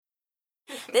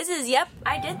This is Yep,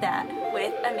 I Did That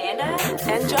with Amanda and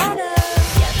Jonna.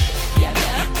 Yep, yep,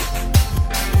 yep.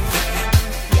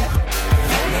 Yep.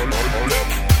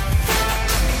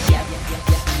 Yep, yep,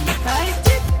 yep, yep. I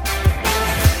did.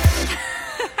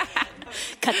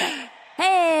 Cut that.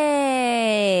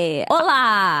 Hey!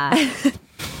 Hola!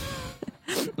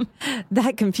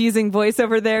 That confusing voice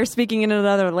over there speaking in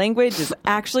another language is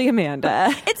actually Amanda.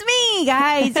 It's me,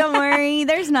 guys. Don't worry.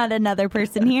 There's not another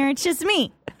person here. It's just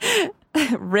me.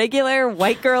 Regular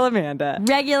white girl Amanda.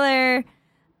 Regular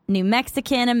New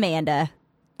Mexican Amanda.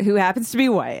 Who happens to be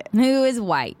white. Who is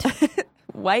white.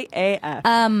 White AF.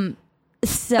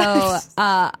 So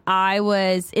I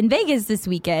was in Vegas this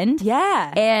weekend.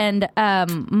 Yeah. And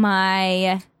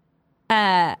my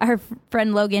her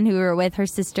friend Logan, who we were with,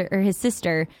 his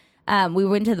sister, we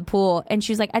went to the pool, and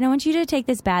she was like, I don't want you to take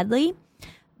this badly,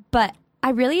 but I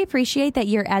really appreciate that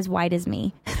you're as white as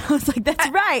me. I was like, that's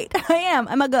right. I am.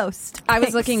 I'm a ghost. I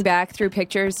was looking back through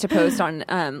pictures to post on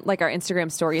like our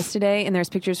Instagram stories today, and there's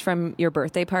pictures from your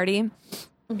birthday party.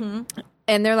 Mm-hmm.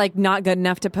 And they're like not good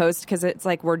enough to post because it's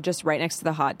like we're just right next to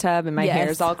the hot tub and my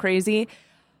hair's all crazy.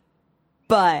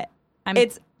 But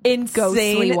it's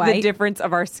insane the difference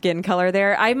of our skin color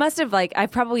there. I must have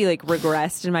I've probably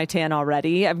regressed in my tan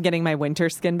already. I'm getting my winter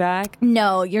skin back.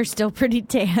 No, you're still pretty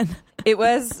tan. It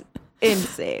was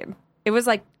insane. It was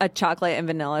like a chocolate and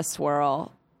vanilla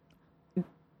swirl.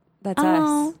 That's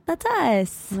us. That's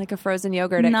us. Like a frozen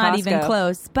yogurt at Not Costco. even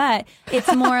close, but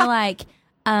it's more like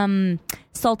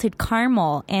salted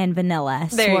caramel and vanilla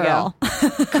swirl. There you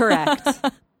go. Correct.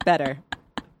 Better.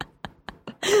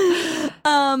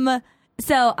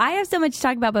 So I have so much to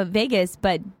talk about Vegas,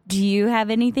 but do you have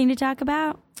anything to talk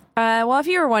about? Well, if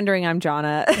you were wondering, I'm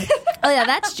Jonna. Oh yeah,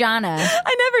 that's Jonna.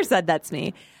 I never said that's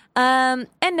me. And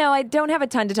no, I don't have a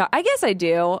ton to talk. I guess I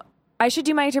do. I should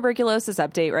do my tuberculosis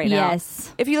update right now.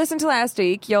 Yes. If you listened to last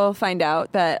week, you'll find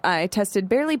out that I tested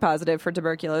barely positive for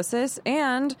tuberculosis,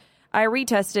 and I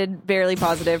retested barely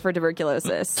positive for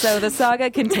tuberculosis. So the saga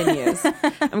continues.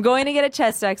 I'm going to get a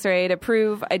chest x-ray to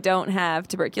prove I don't have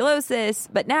tuberculosis,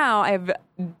 but now I've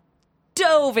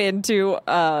dove into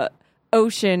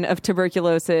ocean of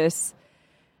tuberculosis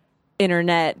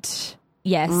internet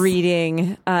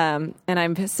reading, and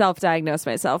I'm self-diagnosed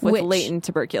myself with latent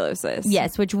tuberculosis.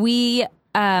 Yes, which we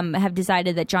have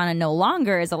decided that Jonna no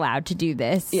longer is allowed to do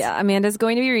this. Yeah, Amanda's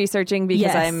going to be researching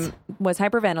because I was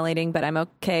hyperventilating, but I'm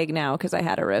okay now because I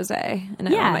had a rosé, and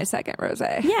I'm on my second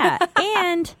rosé. Yeah,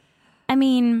 and I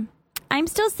mean, I'm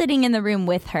still sitting in the room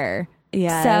with her.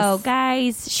 Yes. So,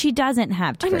 guys, she doesn't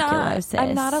have tuberculosis.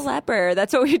 I'm not a leper.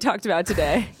 That's what we talked about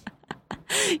today.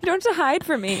 You don't have to hide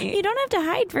from me. You don't have to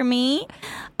hide from me.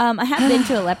 I have been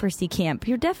to a leprosy camp.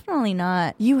 You're definitely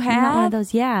not. You You're not have? one of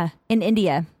those, yeah, in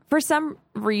India. For some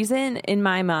reason, in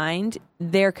my mind,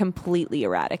 they're completely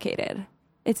eradicated.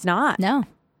 It's not. No,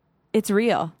 It's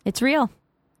real. it's real.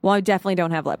 Well, I definitely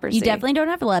don't have leprosy. You definitely don't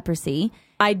have leprosy.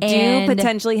 I do And-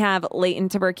 potentially have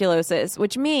latent tuberculosis,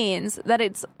 which means that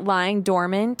it's lying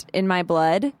dormant in my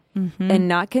blood and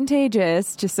not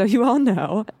contagious, just so you all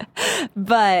know.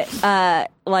 But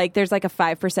there's like a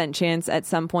 5% chance at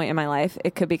some point in my life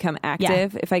it could become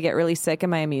active if I get really sick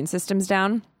and my immune system's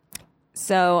down.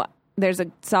 So there's a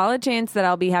solid chance that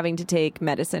I'll be having to take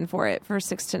medicine for it for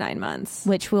 6 to 9 months.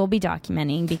 Which we'll be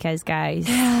documenting because, guys,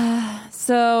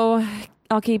 So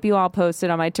I'll keep you all posted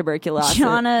on my tuberculosis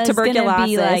Jonna's gonna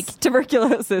be like-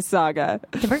 tuberculosis saga.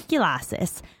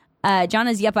 tuberculosis.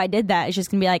 Jonna's Yep, I Did That is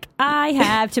just going to be like, I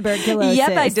have tuberculosis.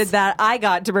 Yep, I did that. I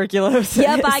got tuberculosis.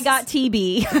 Yep, I got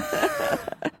TB.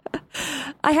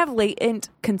 I have latent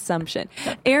consumption.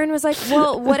 Aaron was like,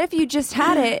 well, what if you just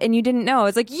had it and you didn't know? I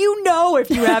was like, you know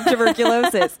if you have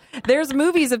tuberculosis. There's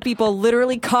movies of people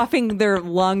literally coughing their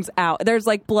lungs out. There's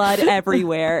like blood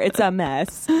everywhere. It's a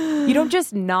mess. You don't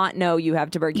just not know you have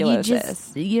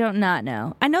tuberculosis. You don't not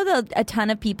know. I know a ton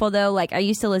of people, though. Like, I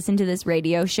used to listen to this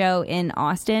radio show in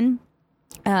Austin,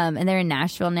 and they're in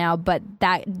Nashville now, but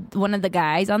that one of the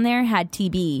guys on there had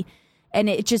TB. And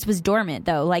it just was dormant,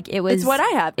 though. Like, it was. It's what I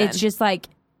have then. It's just like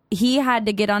he had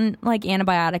to get on like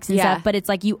antibiotics and stuff, but it's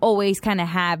like you always kind of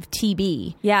have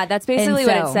TB. Yeah, that's basically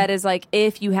what it so- said is like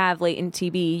if you have latent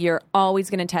TB, you're always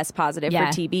going to test positive for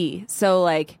TB. So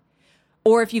like,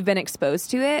 or if you've been exposed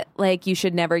to it, like you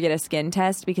should never get a skin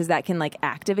test because that can like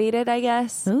activate it, I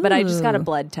guess. But I just got a Ooh.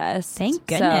 blood test. Thank So,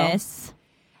 goodness.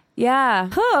 yeah.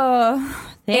 Oh,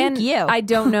 thank you. I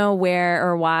don't know where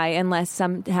or why, unless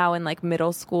somehow in like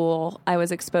middle school I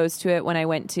was exposed to it when I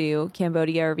went to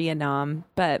Cambodia or Vietnam.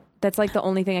 But that's like the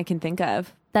only thing I can think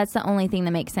of. That's the only thing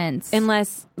that makes sense.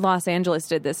 Unless Los Angeles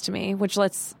did this to me, which,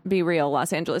 let's be real,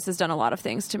 Los Angeles has done a lot of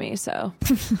things to me, so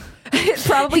it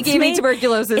probably gave me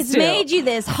tuberculosis It's too. made you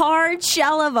this hard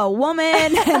shell of a woman,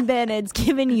 and then it's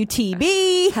given you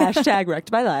TB. Hashtag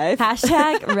wrecked my life.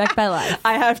 Hashtag wrecked by life.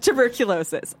 I have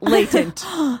tuberculosis. Latent.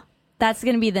 That's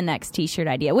going to be the next T-shirt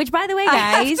idea, which, by the way,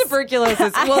 I guys... have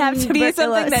tuberculosis. I will have be something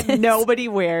that tuberculosis. nobody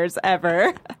wears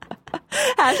ever.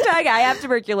 Hashtag I have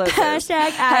tuberculosis. Hashtag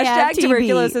I have TB.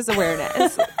 tuberculosis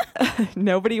awareness.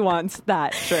 Nobody wants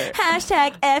that shirt.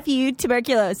 Hashtag FU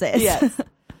tuberculosis. Yes.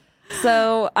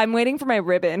 So I'm waiting for my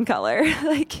ribbon color.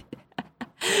 Like,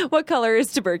 what color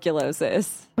is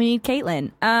tuberculosis? We need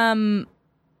Caitlin.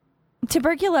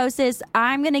 Tuberculosis,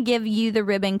 I'm going to give you the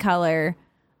ribbon color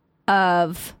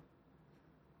of...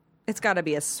 It's got to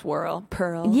be a swirl.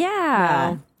 Pearl.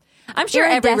 Yeah. No. I'm sure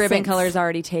every ribbon Iridescence. color is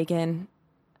already taken.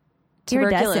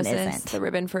 Iridescent Tuberculosis. isn't. The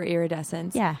ribbon for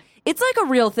iridescence. Yeah. It's like a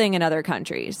real thing in other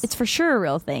countries. It's for sure a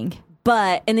real thing.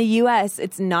 But in the U.S.,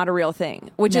 it's not a real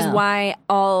thing, which is No. why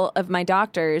all of my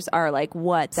doctors are like,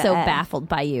 what the So F? baffled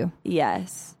by you.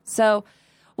 Yes. So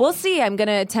we'll see. I'm going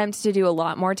to attempt to do a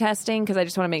lot more testing because I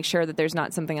just want to make sure that there's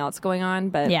not something else going on.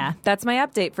 But Yeah. that's my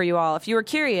update for you all. If you were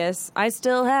curious, I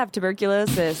still have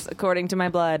tuberculosis according to my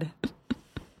blood.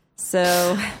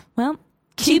 So Well,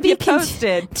 keep you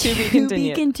posted. To be To continued.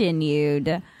 be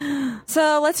continued.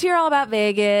 So let's hear all about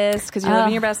Vegas because you're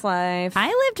living your best life. I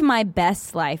lived my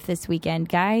best life this weekend,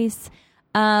 guys.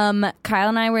 Kyle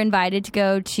and I were invited to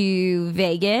go to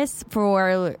Vegas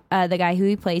for the guy who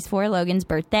he plays for, Logan's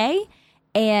birthday.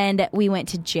 And we went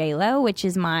to J-Lo, which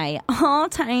is my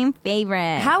all-time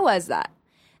favorite. How was that?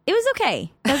 It was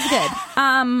okay. It was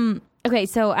good. Okay,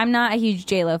 so I'm not a huge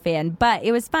J-Lo fan, but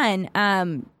it was fun.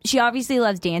 She obviously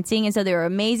loves dancing, and so there were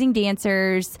amazing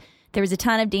dancers. There was a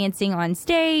ton of dancing on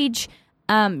stage.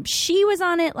 She was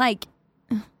on it like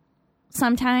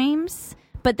sometimes,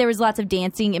 but there was lots of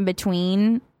dancing in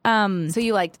between. So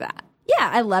you liked that? Yeah,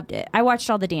 I loved it. I watched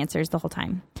all the dancers the whole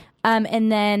time.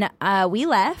 And then we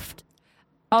left.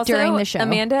 Also, During the show.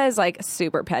 Amanda is like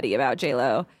super petty about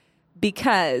J-Lo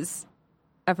because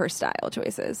of her style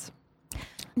choices.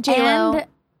 J-Lo. And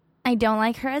I don't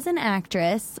like her as an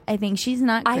actress. I think she's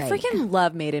not great. I freaking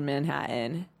love Made in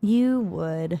Manhattan. You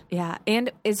would. Yeah.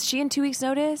 And is she in 2 weeks'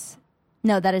 notice?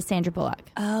 No, that is Sandra Bullock.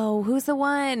 Oh, who's the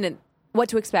one? What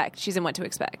to Expect. She's in What to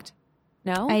Expect.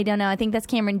 No? I don't know. I think that's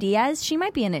Cameron Diaz. She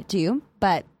might be in it too,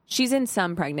 but She's in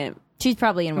some pregnant she's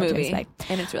probably in What to movie. Expect.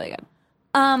 And it's really good.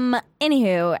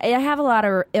 Anywho, I have a lot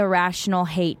of irrational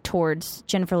hate towards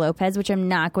Jennifer Lopez, which I'm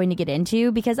not going to get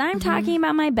into because I'm talking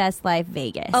about my best life,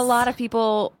 Vegas. A lot of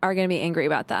people are going to be angry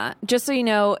about that. Just so you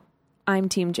know, I'm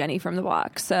Team Jenny from the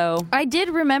block. So I did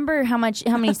remember how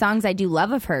many songs I do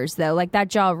love of hers, though. Like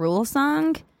that Ja Rule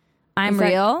song, I'm Is that-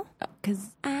 Real. because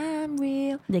I'm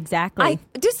real. Exactly. I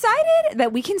decided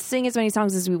that we can sing as many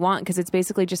songs as we want because it's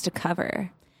basically just a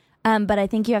cover. But I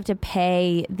think you have to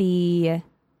pay the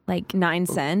 9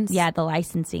 cents. yeah, the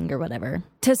licensing or whatever.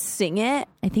 To sing it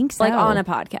I think so. like on a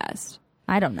podcast.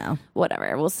 I don't know.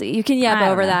 Whatever. We'll see. You can yap I don't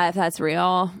over know. that if that's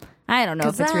real. I don't know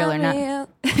if it's real or not.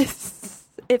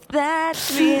 If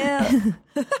that's real.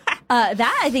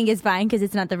 That I think is fine because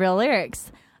it's not the real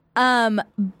lyrics.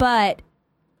 But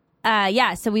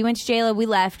yeah, so we went to JLo. We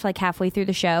left like halfway through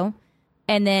the show,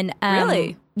 and then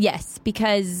Really? yes,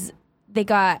 because they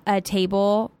got a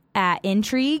table at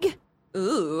Intrigue.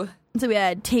 Ooh. So we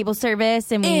had table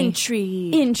service and we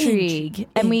Intrigue.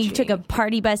 and we took a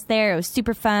party bus there. It was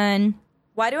super fun.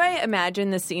 Why do I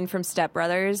imagine the scene from Step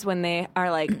Brothers when they are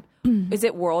like, is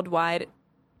it Worldwide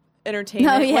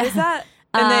Entertainment? Oh, yeah. What is that?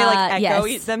 And they like echo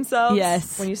yes. themselves.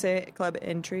 Yes. When you say Club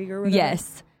Intrigue or whatever.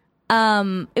 Yes.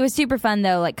 It was super fun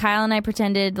though. Like Kyle and I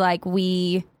pretended like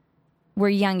we were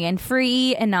young and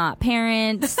free and not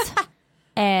parents.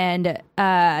 And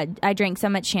I drank so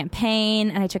much champagne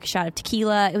and I took a shot of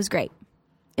tequila. It was great.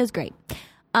 It was great.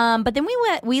 But then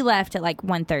we left at like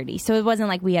 1:30. So it wasn't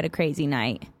like we had a crazy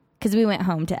night because we went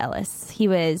home to Ellis. He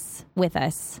was with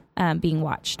us being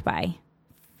watched by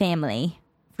family,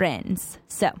 friends.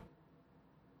 So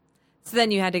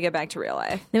then you had to get back to real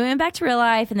life. then we went back to real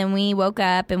life and then we woke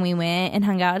up and we went and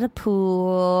hung out at the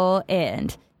pool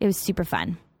and it was super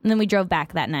fun. And then we drove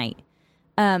back that night.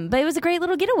 But it was a great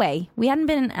little getaway. We hadn't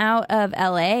been out of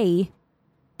LA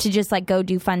to just like go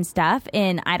do fun stuff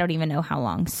in I don't even know how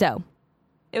long. So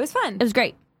It was fun. it was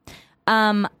great.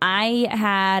 I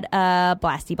had a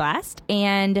blasty blast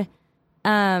and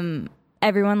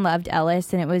everyone loved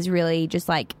Ellis and it was really just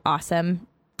like awesome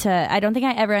I don't think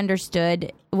I ever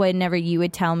understood whenever you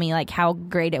would tell me like how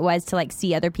great it was to like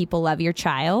see other people love your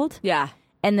child. Yeah.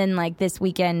 And then like this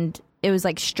weekend it was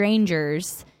like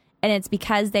strangers, and it's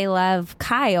because they love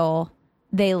Kyle,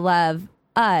 they love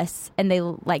us, and they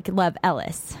like love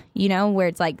Ellis, you know, where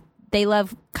it's like they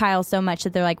love Kyle so much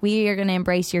that they're like, we are going to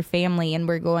embrace your family and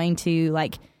we're going to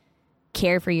like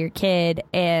care for your kid.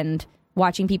 And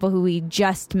watching people who we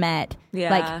just met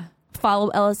like follow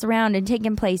Ellis around and take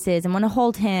him places and want to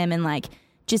hold him and like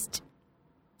just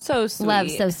so sweet. Love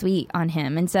so sweet on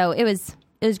him. And so it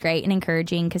was great and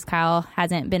encouraging because Kyle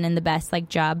hasn't been in the best like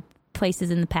job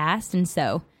places in the past, and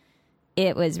so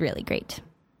it was really great.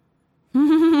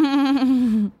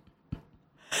 Anyways,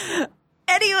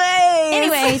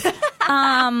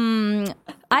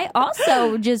 I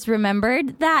also just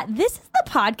remembered that this is the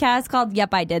podcast called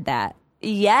Yep, I Did That.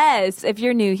 Yes, if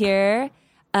you're new here,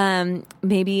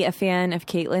 maybe a fan of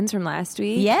Caitlin's from last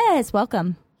week. Yes,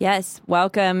 welcome. Yes,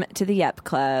 welcome to the Yep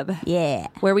Club. Yeah.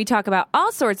 Where we talk about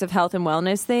all sorts of health and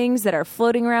wellness things that are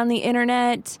floating around the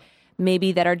internet,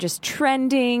 maybe that are just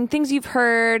trending, things you've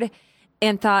heard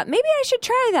and thought, maybe I should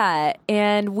try that.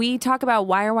 And we talk about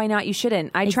why or why not you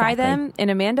shouldn't. I try them,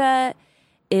 and Amanda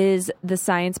is the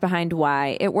science behind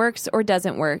why it works or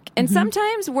doesn't work. And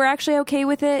sometimes we're actually okay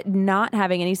with it not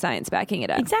having any science backing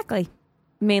it up. Exactly.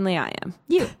 Mainly I am.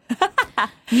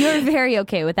 You're very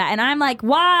okay with that. And I'm like,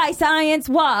 why, science,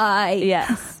 why?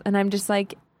 Yes. And I'm just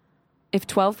like, if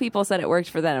 12 people said it worked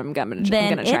for them, I'm going to try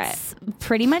it. It's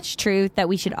pretty much truth that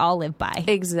we should all live by.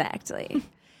 Exactly.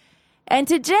 And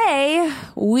today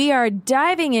we are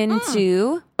diving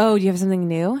into... Oh, do you have something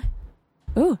new?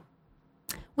 Ooh.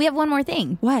 We have one more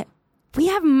thing. What? We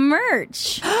have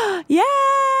merch. Yay!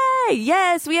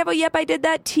 Yes, we have a Yep, I Did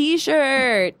That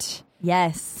t-shirt.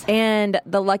 Yes. And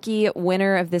the lucky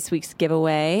winner of this week's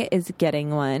giveaway is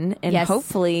getting one. And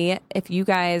hopefully, if you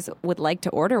guys would like to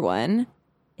order one...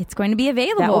 It's going to be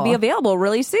available. That will be available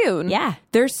really soon. Yeah.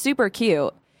 They're super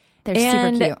cute. They're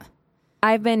super cute.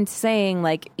 I've been saying,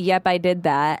 like, Yep, I Did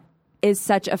That is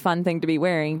such a fun thing to be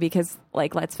wearing because,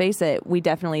 like, let's face it, we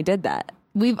definitely did that.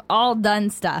 We've all done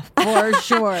stuff, for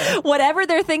sure. Whatever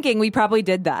they're thinking, we probably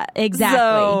did that. Exactly.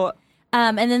 So,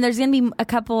 and then there's going to be a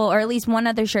couple, or at least one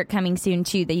other shirt coming soon,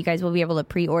 too, that you guys will be able to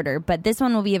pre-order. But this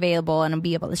one will be available and will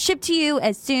be able to ship to you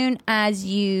as soon as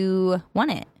you want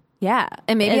it. Yeah.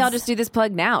 And maybe I'll just do this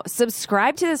plug now.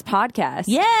 Subscribe to this podcast.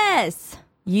 Yes.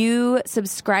 You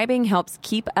subscribing helps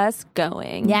keep us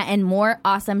going. Yeah, and more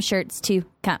awesome shirts to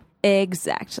come.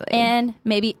 Exactly. And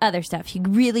maybe other stuff. You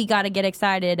really got to get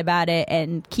excited about it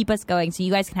and keep us going so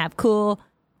you guys can have cool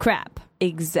crap.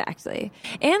 Exactly.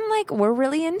 And, like, we're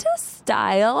really into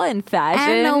style and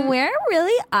fashion. And we're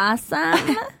really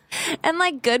awesome. And,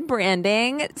 like, good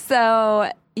branding. So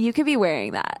you could be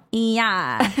wearing that.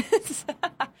 Yeah.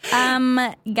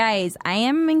 Guys, I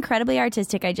am incredibly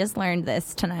artistic. I just learned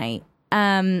this tonight.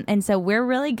 And so we're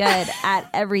really good at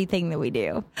everything that we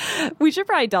do. We should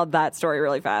probably tell that story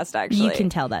really fast, actually. You can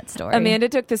tell that story. Amanda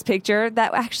took this picture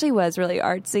that actually was really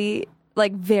artsy,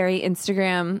 like very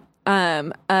Instagram,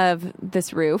 of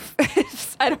this roof.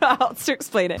 I don't know how else to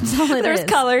explain it. There's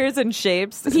colors and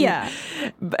shapes. Yeah.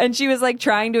 And she was like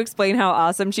trying to explain how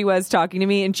awesome she was talking to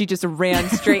me, and she just ran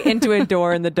straight into a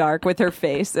door in the dark with her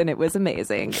face, and it was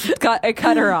amazing. It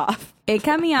cut her off. It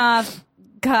cut me off.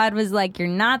 God was like, you're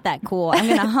not that cool. I'm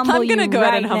going to humble you right now. I'm going to go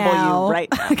ahead and humble you right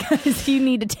now. Because you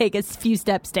need to take a few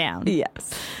steps down.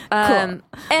 Yes. Cool.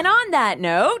 And on that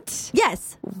note,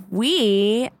 yes,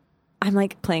 I'm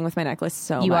like playing with my necklace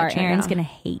so much. You are. Right Aaron's now. going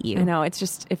to hate you. I know. It's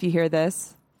just, if you hear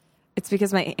this, it's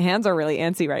because my hands are really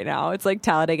antsy right now. It's like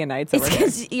Talladega Nights. It's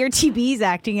because your TB's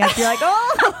acting up. You're like,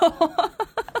 oh.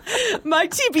 My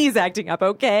TB's acting up,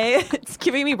 okay? It's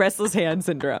giving me restless hand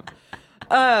syndrome.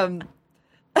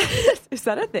 Is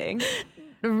that a thing?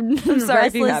 I'm sorry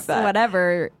if you have that.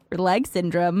 Whatever, leg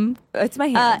syndrome. It's my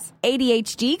hands.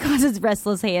 ADHD causes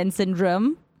restless hand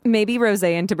syndrome. Maybe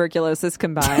rosé and tuberculosis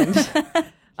combined.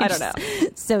 I don't know.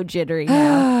 So jittery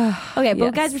now. Okay,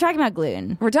 but guys, we're talking about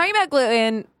gluten. We're talking about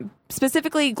gluten,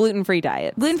 specifically gluten-free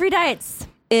diets. Gluten-free diets.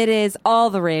 It is all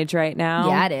the rage right now.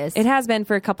 Yeah, it is. It has been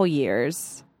for a couple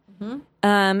years. Mm-hmm.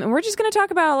 And we're just going to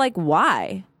talk about, like,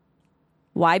 why.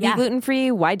 Why be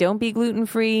gluten-free? Why don't be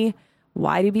gluten-free?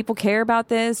 Why do people care about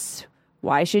this?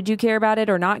 Why should you care about it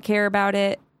or not care about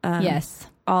it? Yes.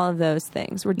 All of those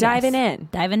things. We're diving in.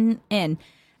 Diving in.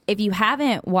 If you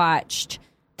haven't watched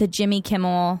the Jimmy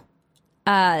Kimmel,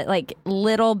 like,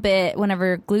 little bit,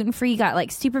 whenever gluten-free got,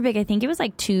 like, super big, I think it was,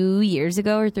 like, 2 years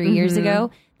ago or 3 years ago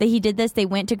that he did this. They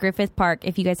went to Griffith Park.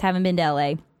 If you guys haven't been to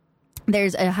LA,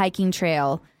 there's a hiking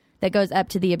trail that goes up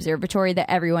to the observatory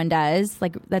that everyone does.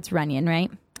 Like, that's Runyon,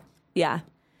 right? Yeah.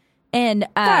 And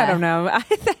I don't know.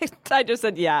 I just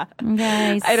said, yeah.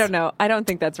 Guys, I don't know. I don't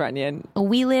think that's Runyon.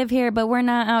 we live here, but we're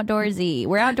not outdoorsy.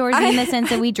 We're outdoorsy in the sense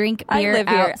that we drink I beer live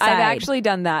here. outside. I've actually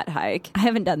done that hike. I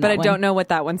haven't done that But one. I don't know what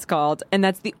that one's called. And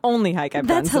that's the only hike I've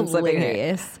done That's since living here.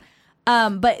 hilarious.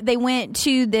 But they went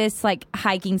to this like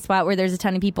hiking spot where there's a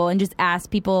ton of people and just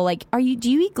asked people like, do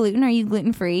you eat gluten? Are you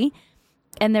gluten free?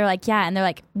 And they're like, yeah. And they're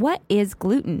like, what is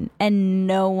gluten? And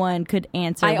no one could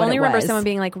answer. I what only it remember was. someone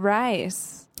being like,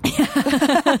 rice.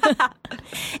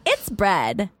 It's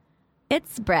bread.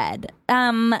 It's bread.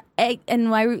 And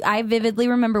I vividly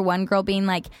remember one girl being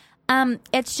like,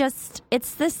 it's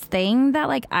this thing that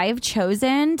like I've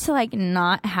chosen to like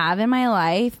not have in my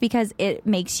life because it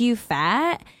makes you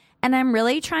fat. And I'm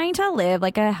really trying to live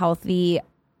like a healthy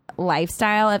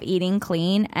lifestyle of eating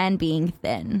clean and being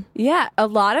thin. Yeah. A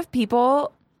lot of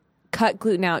people cut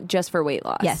gluten out just for weight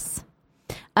loss. Yes.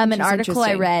 An article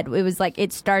I interesting. read, it was like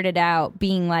it started out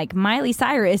being like Miley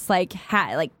Cyrus like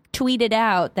tweeted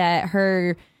out that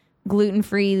her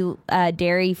gluten-free,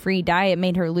 dairy-free diet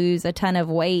made her lose a ton of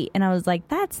weight, and I was like,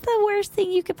 that's the worst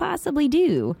thing you could possibly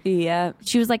do. Yeah.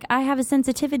 She was like, I have a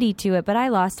sensitivity to it, but I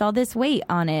lost all this weight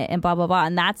on it, and blah blah blah.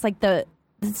 And that's like the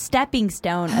stepping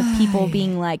stone of people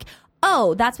being like,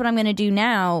 oh, that's what I'm going to do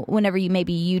now. Whenever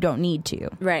maybe you don't need to.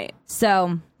 Right.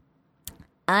 So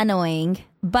annoying,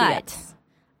 but. Yes.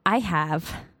 I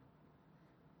have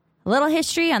a little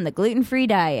history on the gluten-free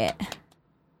diet.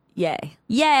 Yay.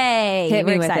 Yay! Hit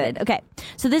me We're with excited. it. Okay.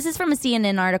 So this is from a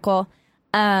CNN article.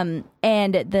 And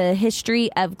the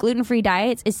history of gluten-free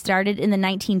diets is started in the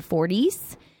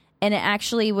 1940s. And it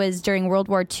actually was during World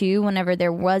War II whenever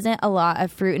there wasn't a lot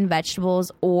of fruit and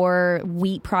vegetables or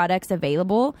wheat products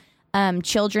available.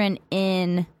 Children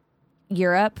in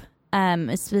Europe,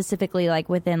 specifically like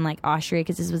within like Austria,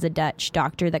 because this was a Dutch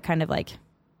doctor that kind of like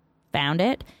found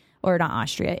it, or not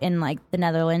Austria, in like the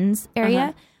Netherlands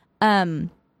area.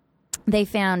 They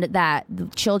found that the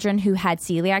children who had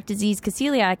celiac disease, because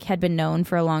celiac had been known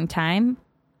for a long time,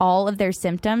 all of their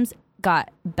symptoms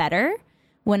got better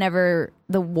whenever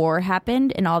the war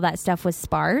happened and all that stuff was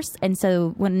sparse. And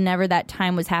so whenever that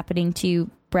time was happening too,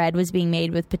 bread was being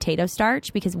made with potato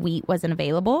starch because wheat wasn't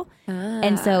available.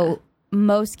 And so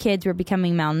most kids were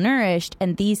becoming malnourished,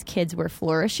 and these kids were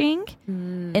flourishing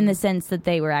in the sense that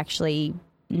they were actually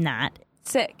not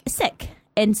sick.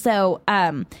 And so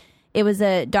it was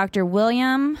a Dr.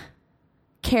 William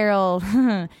Carroll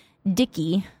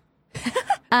Dickey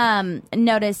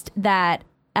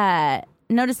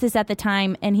noticed this at the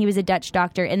time, and he was a Dutch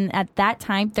doctor, and at that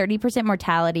time 30%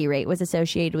 mortality rate was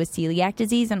associated with celiac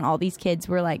disease, and all these kids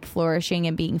were like flourishing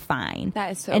and being fine.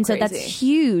 That is so and crazy. so that's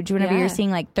huge whenever Yeah. you're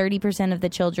seeing like 30% of the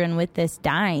children with this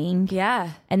dying. Yeah.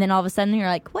 And then all of a sudden you're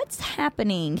like, what's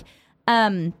happening?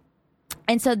 And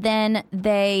so then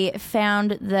they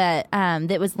found that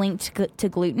that was linked to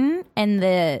gluten, and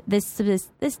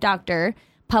this doctor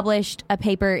published a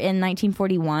paper in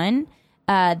 1941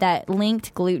 that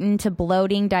linked gluten to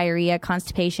bloating, diarrhea,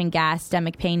 constipation, gas,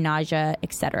 stomach pain, nausea,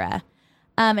 etc.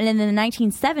 And in the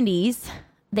 1970s,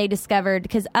 they discovered,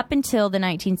 because up until the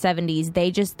 1970s,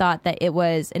 they just thought that it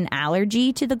was an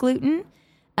allergy to the gluten.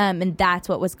 And that's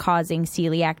what was causing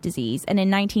celiac disease. And in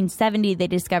 1970, they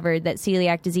discovered that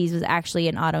celiac disease was actually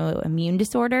an autoimmune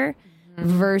disorder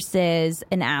versus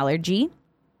an allergy.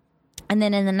 And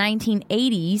then in the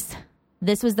 1980s,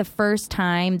 this was the first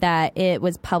time that it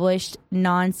was published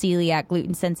non-celiac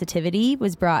gluten sensitivity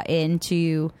was brought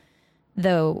into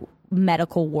the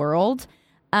medical world.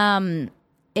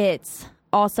 It's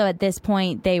also at this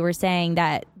point, they were saying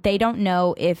that they don't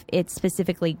know if it's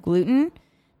specifically gluten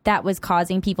that was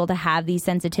causing people to have these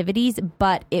sensitivities,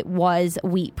 but it was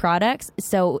wheat products.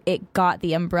 So it got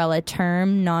the umbrella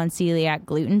term non-celiac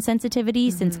gluten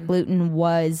sensitivity since gluten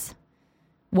was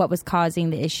what was causing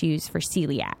the issues for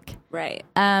celiac. Right.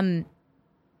 And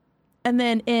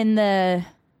then in the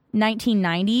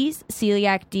 1990s,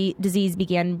 celiac disease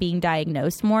began being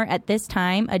diagnosed more. At this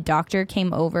time, a doctor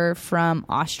came over from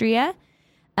Austria.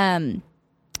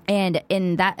 And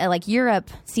in that, like Europe,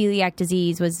 celiac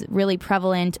disease was really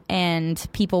prevalent and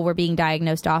people were being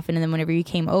diagnosed often. And then whenever you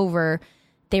came over,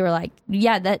 they were like,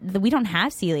 yeah, that we don't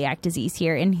have celiac disease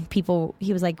here. And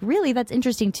he was like, really? That's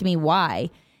interesting to me. Why?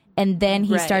 And then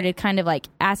he started kind of like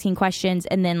asking questions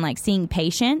and then like seeing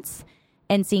patients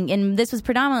and this was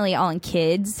predominantly all in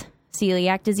kids,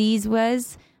 celiac disease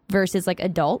was, versus like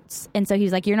adults. And so he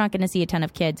was like, you're not going to see a ton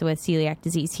of kids with celiac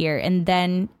disease here. And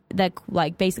then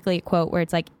basically a quote where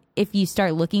it's like, if you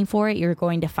start looking for it, you're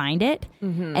going to find it.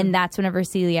 And that's whenever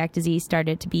celiac disease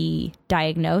started to be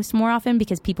diagnosed more often,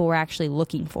 because people were actually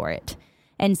looking for it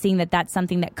and seeing that that's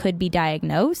something that could be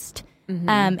diagnosed.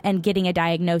 and getting a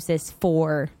diagnosis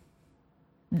for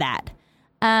that.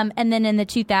 And then in the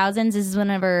 2000s, this is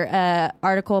whenever an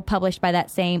article published by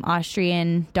that same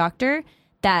Austrian doctor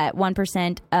that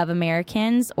 1% of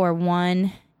Americans, or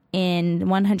 1 in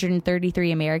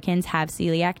 133 Americans, have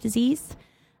celiac disease.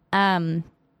 The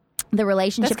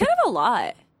relationship... That's kind of a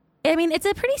lot. I mean, it's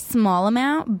a pretty small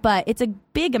amount, but it's a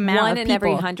big amount 1 of in people.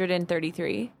 every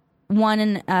 133? 1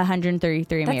 in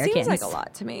 133 That Americans. seems like a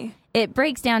lot to me. It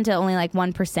breaks down to only like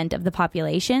 1% of the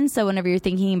population. So whenever you're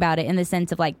thinking about it in the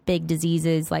sense of like big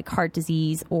diseases like heart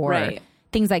disease or Right.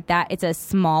 things like that, it's a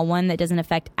small one that doesn't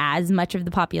affect as much of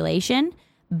the population.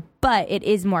 But it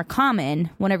is more common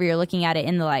whenever you're looking at it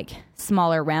in the like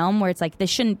smaller realm, where it's like this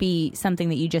shouldn't be something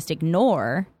that you just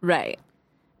ignore, Right.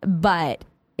 but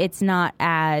it's not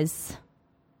as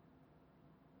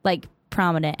like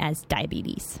prominent as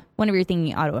diabetes whenever you're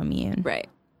thinking autoimmune. Right.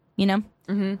 You know?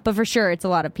 Mm-hmm. But for sure, it's a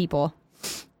lot of people.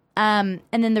 And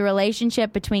then the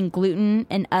relationship between gluten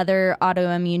and other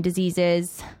autoimmune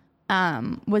diseases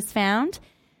was found.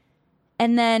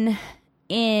 And then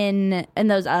in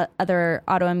those other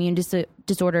autoimmune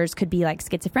disorders could be like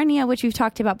schizophrenia, which we've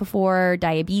talked about before,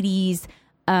 diabetes,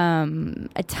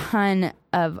 a ton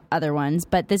of other ones.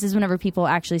 But this is whenever people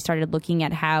actually started looking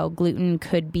at how gluten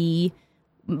could be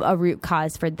a root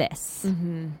cause for this.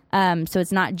 So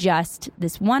it's not just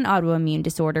this one autoimmune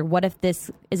disorder. What if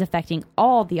this is affecting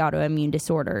all the autoimmune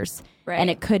disorders? Right. And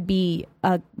it could be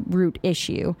a root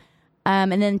issue.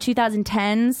 And then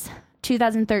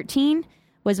 2013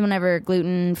 was whenever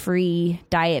gluten-free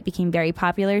diet became very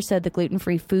popular. So the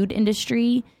gluten-free food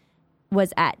industry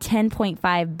was at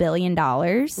 $10.5 billion.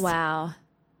 Wow.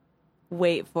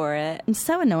 Wait for it. It's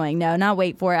so annoying. No, not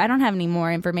wait for it. I don't have any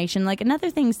more information. Like another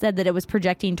thing said that it was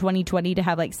projecting 2020 to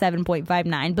have like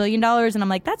 $7.59 billion. And I'm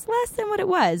like, that's less than what it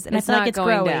was. And It's I feel not like it's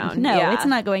going growing. down. No, Yeah. it's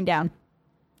not going down.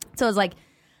 So I was like,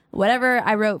 whatever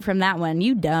I wrote from that one,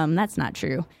 you dumb. That's not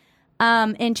true.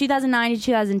 In 2009 to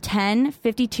 2010,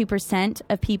 52%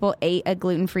 of people ate a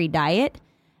gluten-free diet.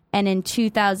 And in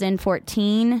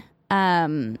 2014,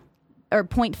 or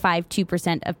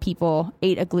 0.52% of people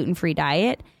ate a gluten-free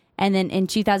diet. And then in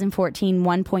 2014,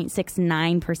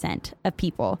 1.69% of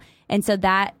people. And so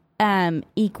that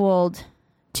equaled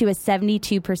to a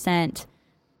 72%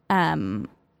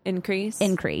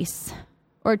 increase.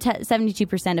 Or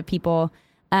 72% of people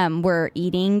were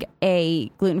eating a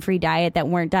gluten-free diet that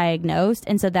weren't diagnosed.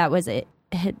 And so that was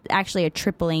actually a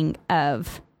tripling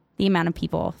of the amount of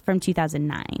people from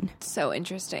 2009. So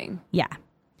interesting. Yeah.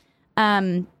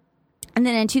 And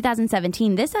then in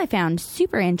 2017, this I found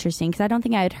super interesting because I don't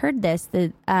think I had heard this.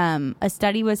 That a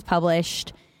study was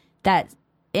published that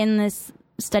in this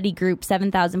study group,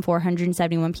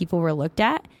 7,471 people were looked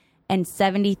at, and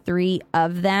 73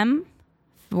 of them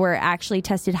were actually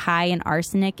tested high in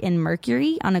arsenic and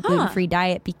mercury on a gluten-free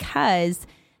diet because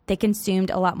they consumed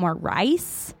a lot more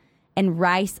rice, and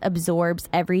rice absorbs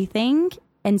everything.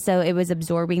 And so it was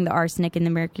absorbing the arsenic and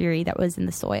the mercury that was in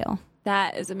the soil.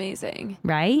 That is amazing.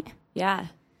 Right? Yeah.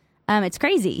 It's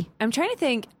crazy. I'm trying to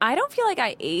think. I don't feel like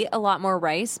I ate a lot more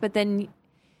rice, but then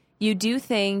you do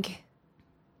think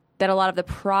that a lot of the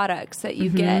products that you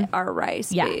get are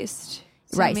rice-based.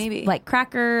 So Rice, maybe. like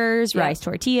crackers, Yeah. rice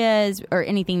tortillas, or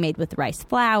anything made with rice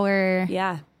flour.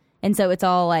 Yeah. And so it's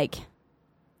all like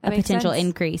That a makes potential sense.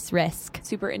 increase risk.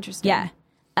 Super interesting. Yeah.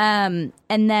 And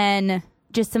then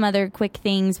just some other quick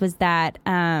things was that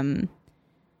 1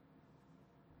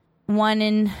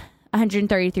 in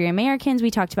 133 Americans, we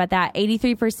talked about that.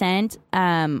 83%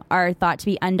 are thought to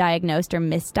be undiagnosed or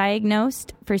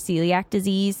misdiagnosed for celiac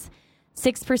disease.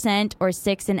 6% or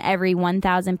 6 in every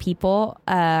 1,000 people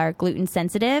are gluten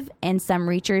sensitive. And some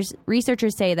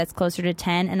researchers say that's closer to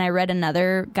 10. And I read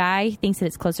another guy thinks that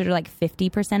it's closer to like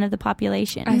 50% of the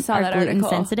population I saw are that gluten article.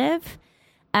 sensitive.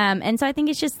 And so I think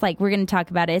it's just like, we're going to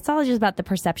talk about it. It's all just about the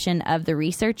perception of the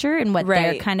researcher and what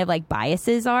their Right. kind of like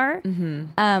biases are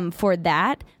for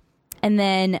that. And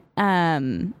then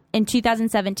in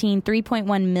 2017,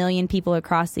 3.1 million people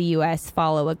across the U.S.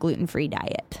 follow a gluten-free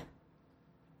diet.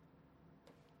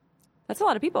 That's a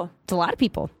lot of people. It's a lot of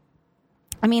people.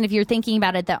 I mean, if you're thinking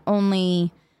about it, that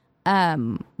only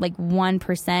like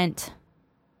 1%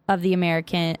 of the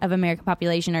American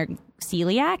population are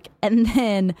celiac, and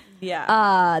then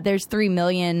there's 3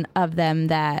 million of them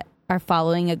that are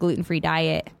following a gluten-free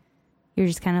diet. You're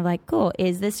just kind of like, cool.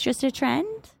 Is this just a trend,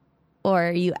 or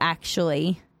are you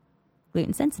actually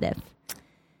gluten sensitive?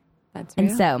 That's real.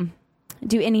 And so,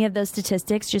 do any of those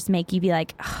statistics just make you be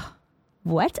like, oh,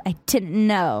 what? I didn't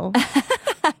know.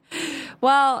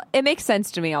 Well, it makes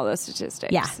sense to me, all those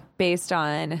statistics. Yeah. Based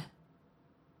on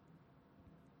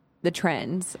the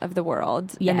trends of the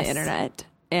world and Yes. the internet,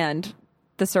 and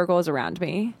the circle is around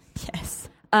me. Yes.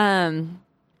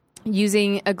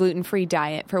 Using a gluten-free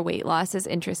diet for weight loss is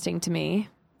interesting to me.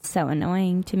 So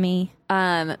annoying to me.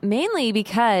 Mainly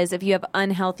because if you have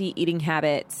unhealthy eating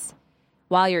habits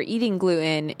while you're eating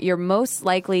gluten, you're most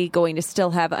likely going to still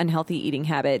have unhealthy eating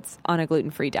habits on a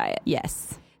gluten-free diet.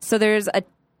 Yes. So there's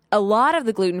a lot of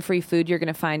the gluten-free food you're going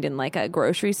to find in like a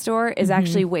grocery store is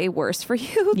actually way worse for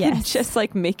you than Yes. just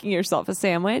like making yourself a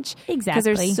sandwich. Because Exactly.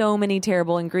 there's so many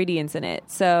terrible ingredients in it.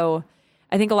 So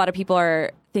I think a lot of people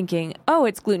are thinking, oh,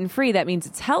 it's gluten-free. That means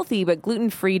it's healthy, but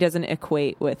gluten-free doesn't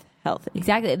equate with healthy.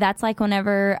 Exactly. That's like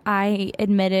whenever I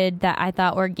admitted that I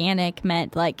thought organic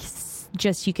meant like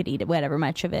just you could eat it, whatever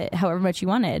much of it, however much you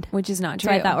wanted. Which is not true.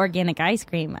 So I thought organic ice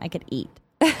cream I could eat.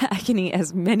 I can eat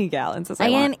as many gallons as I I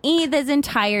want. can eat this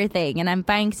entire thing, and I'm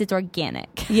fine because it's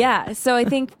organic. Yeah, so I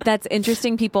think that's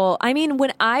interesting. People, I mean,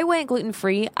 when I went gluten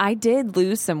free, I did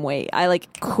lose some weight. I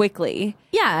like quickly,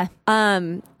 Yeah.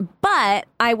 but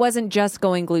I wasn't just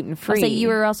going gluten free. So you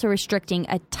were also restricting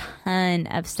a ton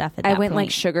of stuff at that I went like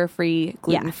point. sugar free,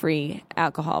 gluten free,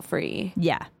 alcohol free,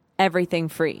 Yeah. everything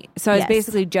free. So I was Yes.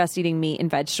 basically just eating meat and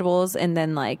vegetables, and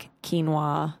then like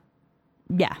quinoa.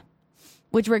 Yeah.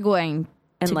 Which we're going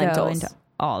And to go lentils. into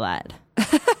all that.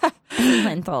 And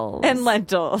lentils. And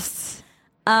lentils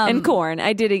and corn.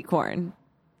 I did eat corn.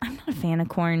 I'm not a fan of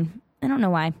corn. I don't know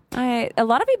why. A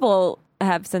lot of people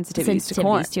have sensitivities to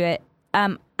corn. To it.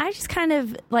 I just kind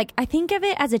of like, I think of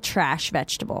it as a trash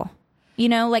vegetable. You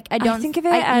know, like I don't think of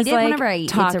it I as eat it like whenever I eat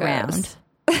it's tacos. around.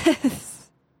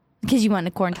 Because you want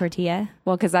a corn tortilla.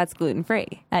 Well, because that's gluten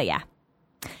free. Oh yeah.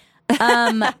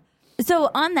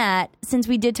 So on that, since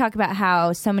we did talk about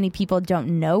how so many people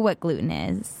don't know what gluten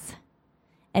is,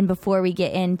 and before we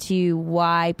get into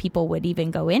why people would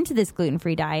even go into this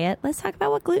gluten-free diet, let's talk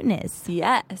about what gluten is.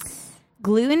 Yes.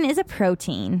 Gluten is a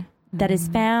protein that is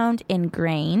found in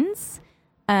grains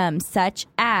such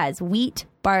as wheat,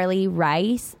 barley,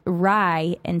 rice,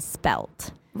 rye, and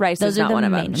spelt. Rice Those is are not the one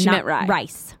of main, them. She not meant rye.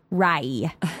 Rice.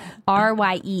 Rye.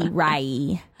 R-Y-E,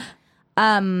 rye.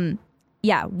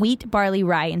 Yeah, wheat, barley,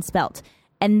 rye, and spelt.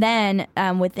 And then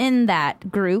within that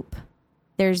group,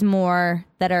 there's more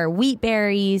that are wheat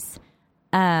berries,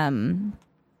 emmer,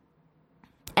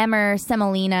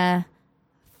 semolina,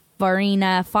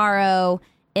 farina, farro,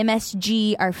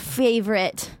 MSG, our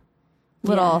favorite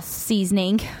little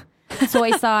seasoning,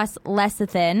 soy sauce,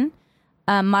 lecithin,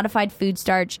 modified food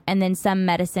starch, and then some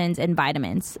medicines and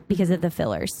vitamins because of the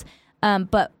fillers.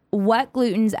 But what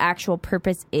gluten's actual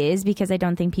purpose is, because I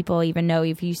don't think people even know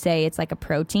if you say it's like a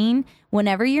protein.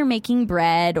 Whenever you're making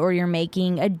bread or you're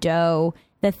making a dough,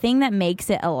 the thing that makes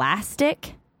it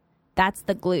elastic, that's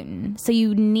the gluten. So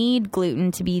you need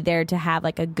gluten to be there to have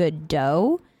like a good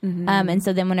dough. And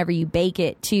so then whenever you bake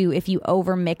it too, if you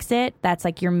over mix it, that's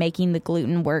like you're making the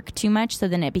gluten work too much. So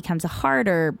then it becomes a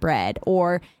harder bread.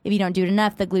 Or if you don't do it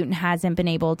enough, the gluten hasn't been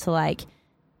able to like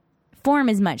form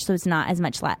as much, so it's not as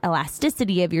much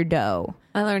elasticity of your dough.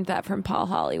 I learned that from Paul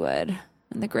Hollywood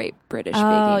and the Great British Baking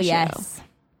Oh, Show. yes.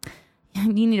 You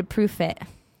need to proof it.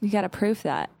 You got to proof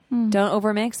that. Don't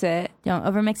overmix it. Don't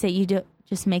overmix it. You do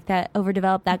just make that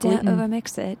overdevelop that Don't gluten.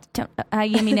 overmix it. Don't, I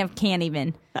mean, I can't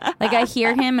even. Like I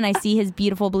hear him and I see his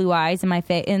beautiful blue eyes in my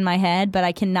in my head, but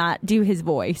I cannot do his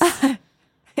voice.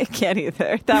 I can't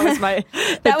either. That was my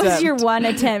That was attempt. your one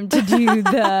attempt to do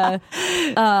the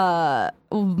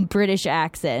British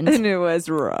accent. And it was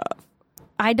rough.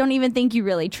 I don't even think you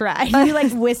really tried. You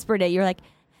like whispered it. You're like,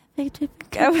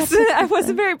 I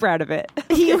wasn't very proud of it.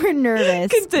 you were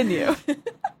nervous. Continue.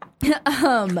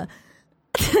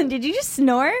 Did you just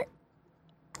snort?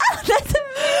 Oh, that's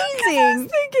I amazing.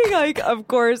 was thinking, like, of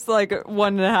course, like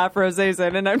 1.5 rosés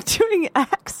in, and I'm doing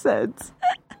accents.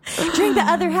 Drink the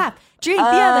other half. Drink the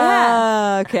other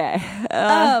half. Okay.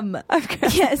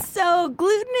 Yeah, so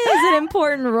gluten is an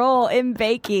important role in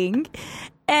baking.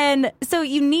 And so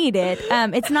you need it.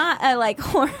 It's not a like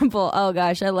horrible, oh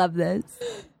gosh, I love this.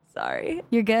 Sorry.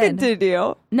 You're good.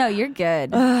 Continue. No, you're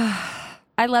good.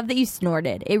 I love that you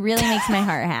snorted. It really makes my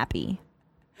heart happy.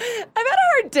 I've had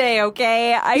a hard day,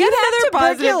 okay? I You got have another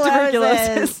positive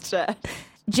tuberculosis. tuberculosis.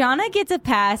 Jonna gets a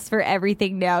pass for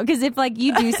everything now. Because if like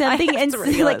you do something have and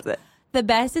tuberculosis. like the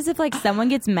best is if like someone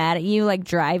gets mad at you like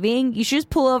driving, you should just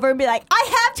pull over and be like,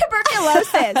 I have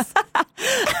tuberculosis.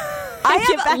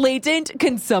 I have latent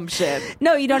consumption.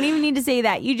 No, you don't even need to say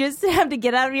that. You just have to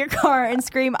get out of your car and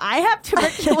scream, I have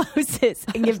tuberculosis,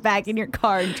 and get back in your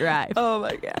car and drive. Oh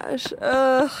my gosh.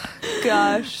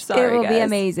 Gosh. Sorry, it will be guys.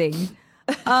 amazing.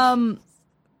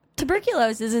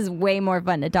 Tuberculosis is way more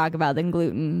fun to talk about than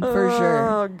gluten, for sure.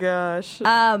 Oh gosh.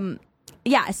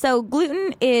 yeah, so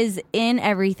gluten is in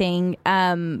everything.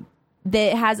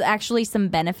 That has actually some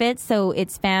benefits. So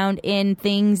it's found in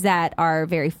things that are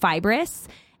very fibrous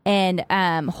and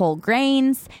whole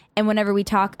grains. And whenever we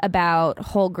talk about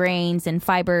whole grains and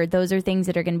fiber, those are things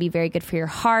that are going to be very good for your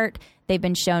heart. They've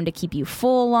been shown to keep you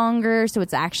full longer, so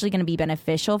it's actually going to be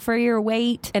beneficial for your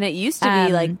weight. And it used to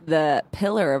be like the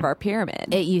pillar of our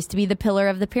pyramid. It used to be the pillar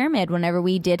of the pyramid. Whenever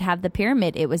we did have the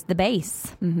pyramid, it was the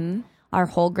base. Mm-hmm. Our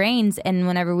whole grains. And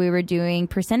whenever we were doing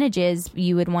percentages,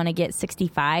 you would want to get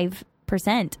 65%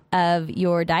 of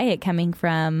your diet coming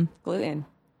from gluten.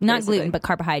 Not basically. gluten, but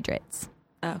carbohydrates.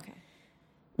 Oh, okay.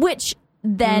 Which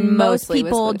then most Mostly was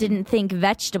people gluten. didn't think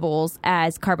vegetables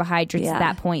as carbohydrates Yeah. at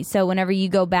that point. So whenever you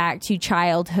go back to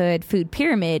childhood food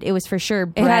pyramid, it was for sure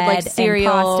bread It had like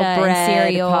cereal, and pasta bread, and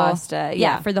cereal. pasta.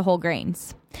 Yeah. For the whole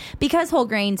grains. Because whole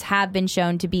grains have been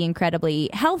shown to be incredibly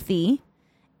healthy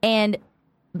and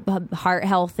heart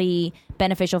healthy,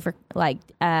 beneficial for like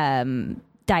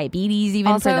diabetes,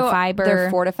 even Also, for the fiber. they're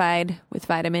fortified with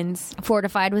vitamins.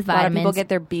 fortified with A lot of vitamins. people get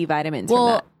their B vitamins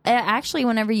Well, from that. actually,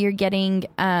 whenever you're getting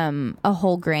a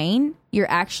whole grain, you're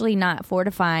actually not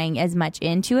fortifying as much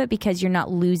into it because you're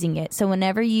not losing it. So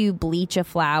whenever you bleach a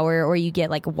flour or you get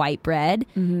like white bread,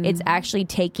 it's actually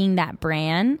taking that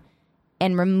bran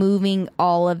and removing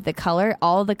all of the color.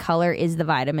 All the color is the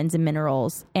vitamins and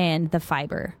minerals and the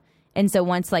fiber. And so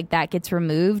once like that gets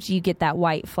removed, you get that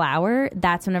white flour.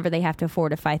 That's whenever they have to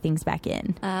fortify things back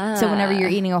in. So whenever you're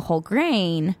eating a whole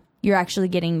grain, you're actually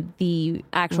getting the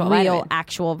Actual real vitamin.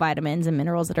 actual vitamins and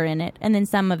minerals that are in it. And then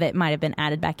some of it might have been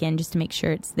added back in just to make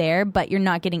sure it's there, but you're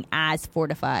not getting as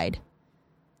fortified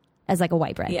as like a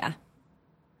white bread. Yeah.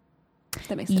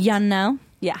 That makes sense. You know?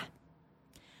 Yeah.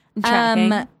 I'm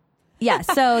tracking. Yeah,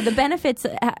 so the benefits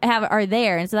are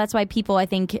there. And so that's why people, I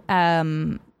think,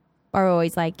 are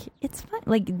always like, it's fun.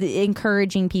 Like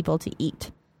encouraging people to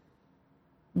eat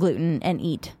gluten and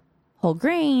eat whole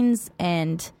grains,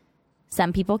 and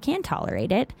some people can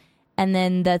tolerate it. And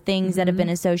then the things that have been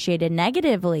associated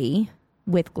negatively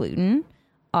with gluten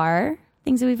are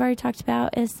things that we've already talked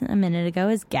about a minute ago,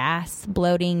 is gas,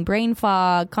 bloating, brain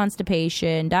fog,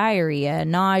 constipation, diarrhea,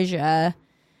 nausea.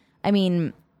 I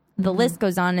mean, the list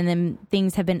goes on, and then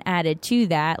things have been added to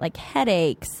that, like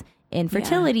headaches,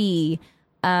 infertility,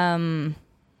 anything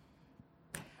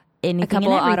A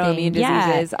couple and of everything. autoimmune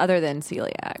diseases other than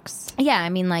celiacs. Yeah, I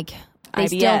mean, like they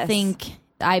still IBS. think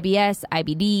IBS,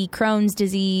 IBD, Crohn's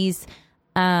disease,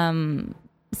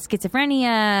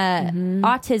 schizophrenia,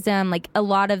 autism. Like a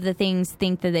lot of the things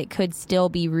think that it could still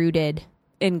be rooted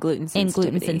In gluten in sensitivity.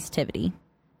 gluten sensitivity.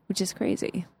 Which is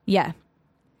crazy. Yeah.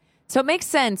 So it makes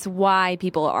sense why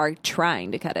people are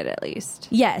trying to cut it at least.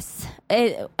 Yes.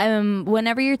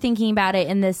 Whenever you're thinking about it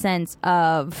in the sense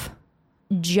of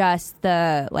just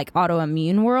the like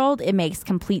autoimmune world, it makes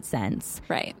complete sense.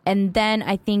 Right. And then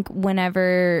I think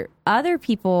whenever other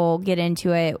people get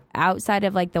into it outside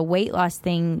of like the weight loss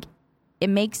thing, it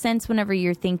makes sense whenever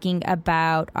you're thinking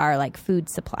about our like food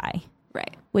supply,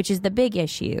 Right. which is the big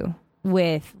issue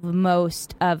with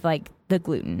most of like the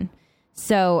gluten.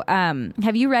 So,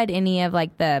 have you read any of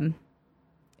like the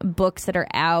books that are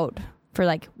out for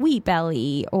like Wheat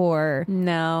Belly or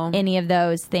No. any of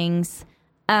those things?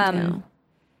 No.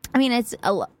 I mean, it's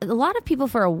a lot of people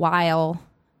for a while,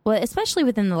 well, especially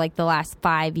within the last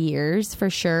 5 years for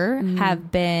sure,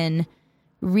 have been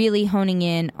really honing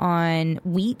in on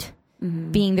wheat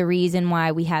being the reason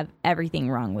why we have everything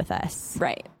wrong with us.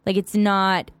 Right. Like it's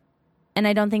not, and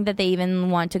I don't think that they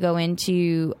even want to go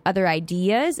into other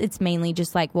ideas. It's mainly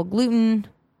just like, well, gluten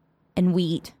and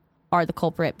wheat are the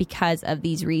culprit because of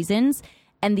these reasons.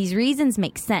 And these reasons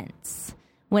make sense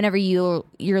whenever you're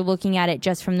looking at it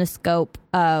just from the scope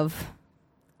of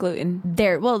Gluten.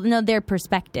 their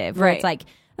perspective. Where Right. it's like,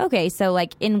 okay, so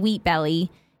like in Wheat Belly,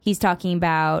 he's talking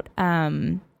about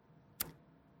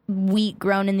wheat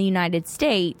grown in the United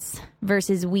States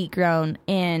versus wheat grown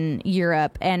in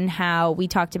Europe, and how we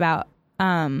talked about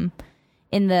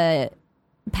in the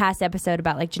past episode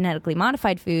about like genetically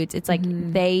modified foods. It's like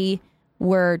they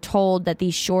were told that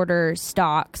these shorter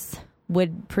stalks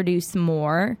would produce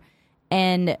more,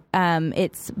 and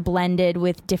it's blended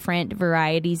with different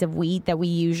varieties of wheat that we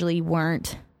usually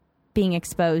weren't being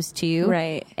exposed to.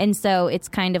 Right. And so it's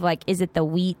kind of like, is it the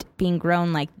wheat being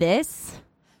grown like this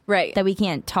Right. that we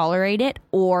can't tolerate it,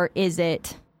 or is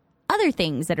it other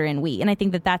things that are in wheat? And I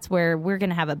think that that's where we're going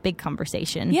to have a big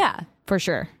conversation. Yeah. For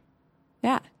sure.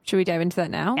 Yeah. Should we dive into that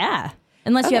now? Yeah.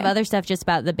 Unless you have Okay. other stuff just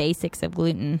about the basics of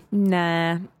gluten.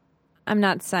 Nah.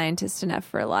 not scientist enough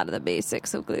for a lot of the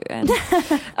basics of gluten.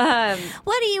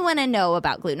 What do you want to know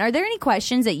about gluten? Are there any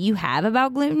questions that you have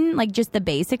about gluten, like just the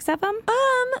basics of them?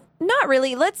 Not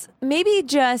really. Let's maybe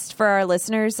just for our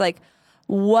listeners, like,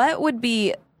 what would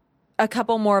be a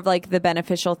couple more of like the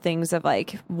beneficial things of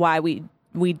like why we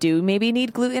do maybe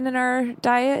need gluten in our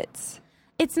diets?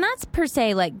 It's not per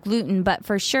se like gluten, but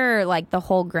for sure, like the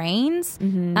whole grains,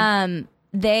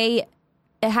 they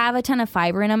have a ton of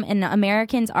fiber in them, and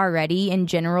Americans already in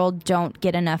general don't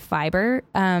get enough fiber.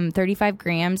 35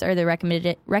 grams are the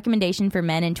recommendation for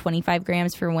men and 25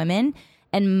 grams for women,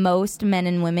 and most men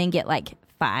and women get like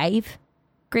 5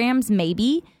 grams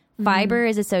maybe. Fiber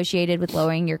is associated with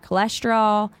lowering your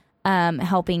cholesterol,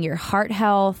 helping your heart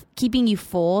health, keeping you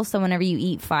full. So whenever you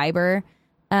eat fiber,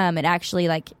 it actually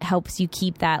like helps you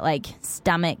keep that like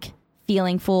stomach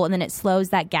feeling full, and then it slows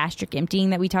that gastric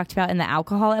emptying that we talked about in the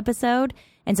alcohol episode.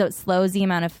 And so it slows the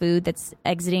amount of food that's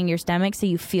exiting your stomach, so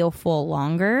you feel full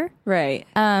longer. Right.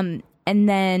 And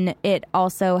then it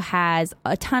also has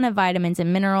a ton of vitamins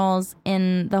and minerals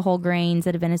in the whole grains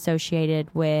that have been associated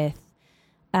with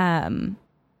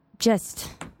just...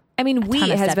 I mean, wheat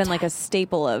has stuff. been like a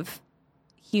staple of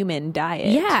human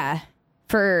diet. Yeah,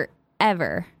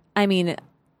 forever. I mean,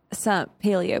 some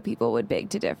paleo people would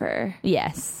beg to differ.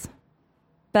 Yes.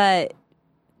 But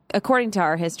according to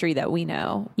our history that we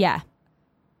know, Yeah.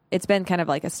 it's been kind of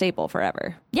like a staple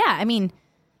forever. Yeah, I mean,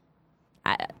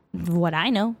 what I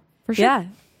know, for sure.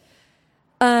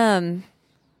 Yeah.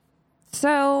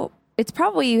 So it's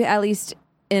probably, at least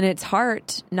in its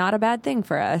heart, not a bad thing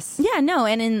for us. Yeah, no,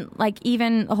 and in like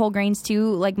even whole grains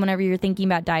too, like whenever you're thinking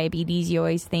about diabetes, you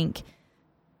always think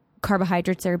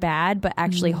carbohydrates are bad, but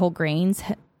actually whole grains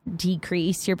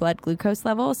decrease your blood glucose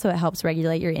level, so it helps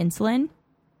regulate your insulin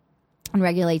and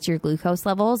regulates your glucose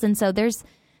levels. And so there's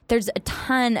a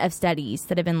ton of studies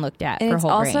that have been looked at And for it's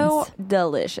whole grains. also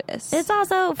delicious. It's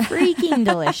also freaking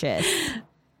delicious.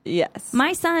 Yes.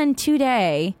 My son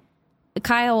today,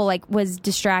 Kyle, like was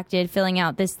distracted filling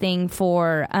out this thing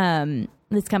for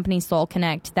this company Soul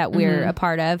Connect that we're a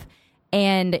part of,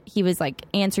 and he was like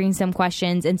answering some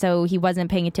questions, and so he wasn't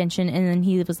paying attention, and then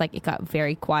he was like, it got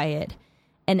very quiet,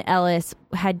 and Ellis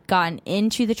had gotten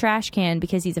into the trash can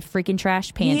because he's a freaking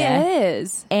trash panda. He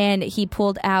is. And he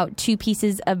pulled out 2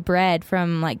 pieces of bread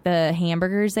from like the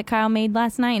hamburgers that Kyle made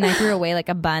last night, and I threw away like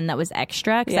a bun that was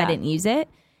extra because I didn't use it,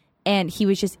 and he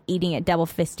was just eating it, double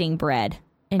fisting bread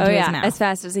into his mouth as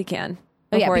fast as he can.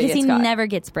 Oh yeah, because he gets caught. never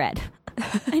gets bread.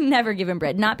 I never give him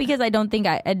bread. Not because I don't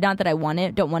that I want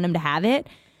it, don't want him to have it,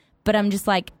 but I'm just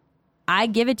like, I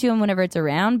give it to him whenever it's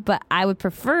around, but I would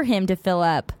prefer him to fill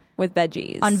up with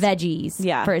veggies. on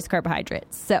veggies for his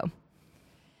carbohydrates. So,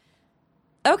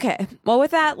 okay. Well,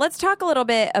 with that, let's talk a little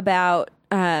bit about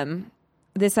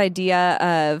this idea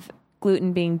of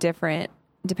gluten being different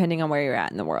depending on where you're at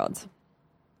in the world.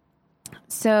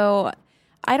 So,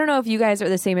 I don't know if you guys are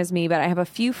the same as me, but I have a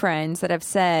few friends that have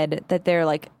said that they're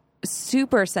like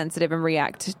super sensitive and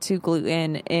react to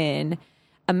gluten in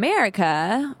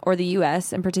America or the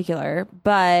US in particular.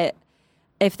 But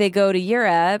if they go to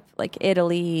Europe, like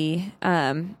Italy,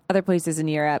 other places in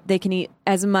Europe, they can eat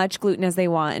as much gluten as they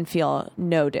want and feel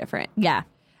no different. yeah,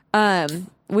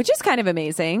 Which is kind of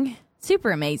amazing. super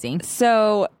amazing.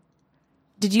 So,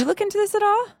 did you look into this at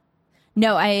all?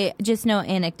 No, I just know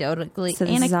anecdotally. So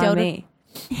this is on me.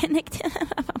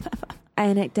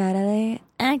 Anecdotally.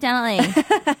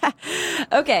 Anecdotally.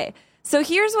 Okay, so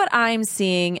here's what I'm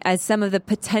seeing as some of the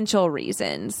potential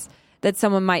reasons that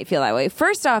someone might feel that way.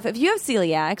 First off, if you have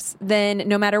celiacs, then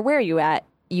no matter where you at,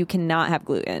 you cannot have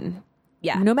gluten.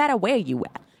 Yeah. No matter where you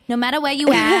at. No matter where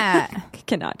you at.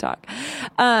 Cannot talk.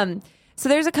 So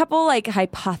there's a couple like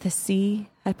hypotheses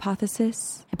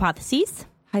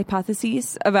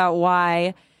about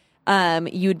why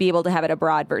you would be able to have it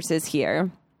abroad versus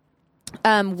here.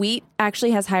 Wheat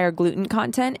actually has higher gluten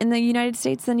content in the United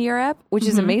States than Europe, which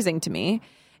is amazing to me.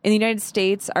 In the United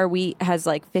States, our wheat has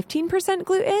like 15%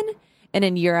 gluten, and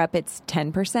in Europe, it's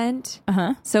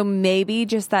 10%. So maybe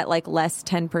just that like less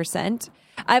 10%.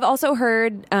 I've also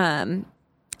heard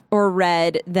or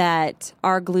read that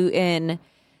our gluten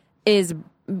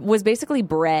was basically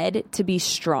bred to be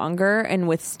stronger and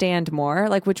withstand more,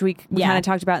 like which we kind of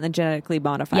talked about in the genetically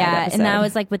modified episode. And that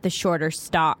was like with the shorter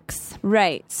stalks.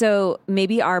 Right. So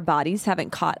maybe our bodies haven't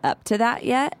caught up to that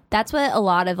yet. That's what a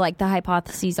lot of like the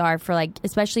hypotheses are for, like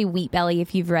especially Wheat Belly,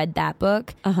 if you've read that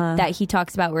book that he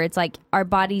talks about, where it's like our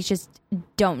bodies just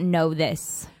don't know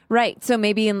this. Right. So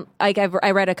maybe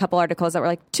I read a couple articles that were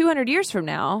like 200 years from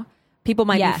now, people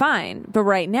might be fine. But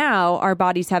right now, our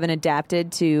bodies haven't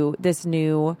adapted to this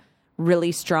new,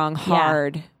 really strong,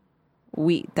 hard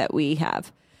wheat that we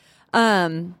have.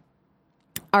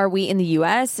 Our wheat in the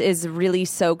U.S. is really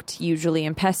soaked usually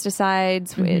in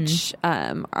pesticides, which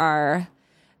are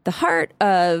the heart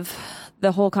of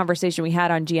the whole conversation we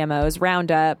had on GMOs.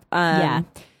 Roundup.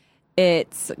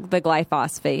 It's the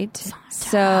glyphosate.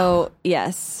 So,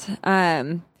 yes.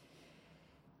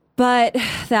 But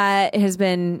that has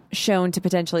been shown to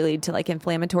potentially lead to like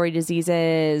inflammatory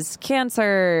diseases,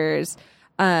 cancers,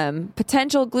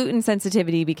 potential gluten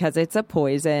sensitivity because it's a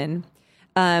poison.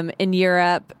 In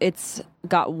Europe, it's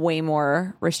got way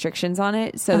more restrictions on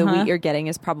it. So the wheat you're getting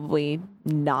is probably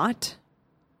not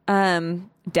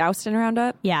doused in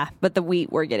Roundup. Yeah. But the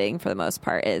wheat we're getting for the most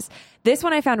part is. This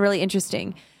one I found really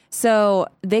interesting. So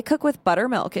they cook with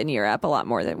buttermilk in Europe a lot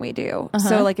more than we do.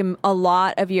 So like in a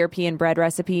lot of European bread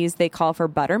recipes, they call for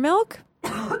buttermilk.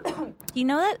 You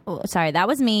know that? Oh, sorry, that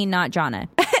was me, not Jonna.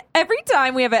 Every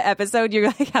time we have an episode, you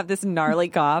like have this gnarly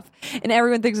cough, and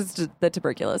everyone thinks it's the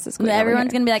tuberculosis.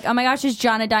 Everyone's going to be like, oh my gosh, is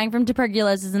Jonna dying from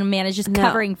tuberculosis? And Amanda's just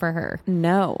covering for her.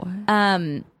 No.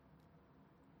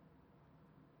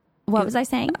 What was I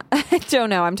saying? I don't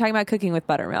know. I'm talking about cooking with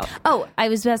buttermilk. Oh, I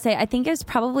was about to say, I think it's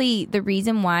probably the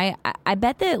reason why. I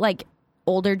bet that like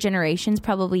older generations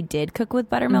probably did cook with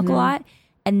buttermilk a lot.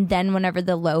 And then whenever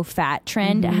the low fat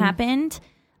trend happened,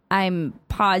 I'm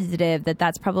positive that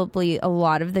that's probably a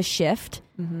lot of the shift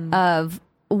of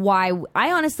why.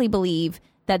 I honestly believe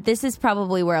that this is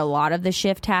probably where a lot of the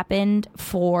shift happened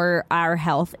for our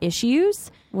health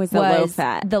issues Was the low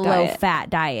fat the diet. low fat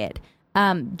diet.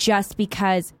 Just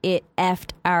because it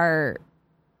effed our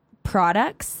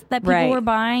products that people were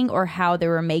buying or how they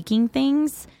were making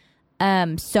things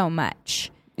so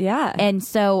much. Yeah. And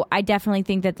so I definitely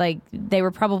think that like they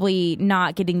were probably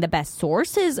not getting the best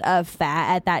sources of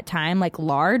fat at that time. Like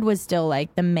lard was still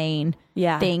like the main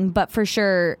thing, but for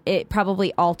sure it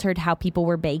probably altered how people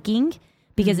were baking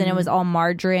because then it was all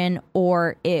margarine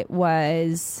or it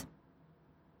was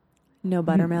no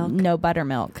buttermilk. No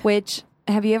buttermilk. Which,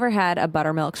 have you ever had a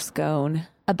buttermilk scone?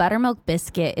 A buttermilk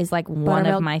biscuit is like one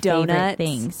of my favorite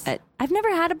things. I've never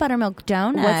had a buttermilk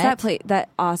donut. What's that plate? That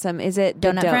awesome. Is it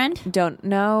Donut Friend?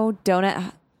 Donut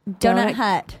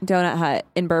Hut. Donut Hut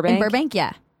in Burbank. In Burbank,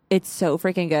 yeah. It's so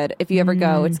freaking good. If you ever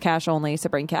go, it's cash only, so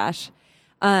bring cash.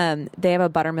 They have a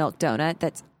buttermilk donut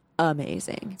that's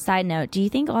amazing. Side note, do you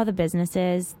think all the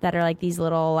businesses that are like these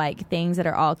little like things that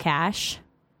are all cash,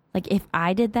 like if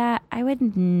I did that, I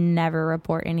would never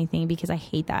report anything because I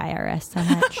hate the IRS so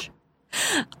much.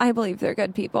 I believe they're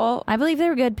good people. I believe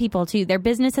they're good people too. Their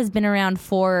business has been around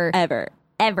for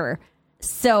ever.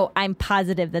 So I'm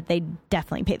positive that they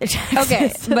definitely pay their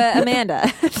taxes. Okay, but Amanda,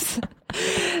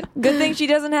 good thing she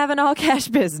doesn't have an all cash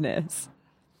business.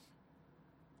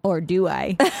 Or do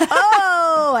I?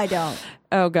 Oh, I don't.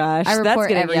 Oh gosh, I report that's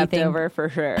getting everything. yucked over for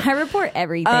sure. I report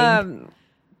everything.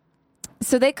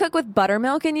 So they cook with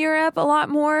buttermilk in Europe a lot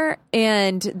more,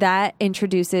 and that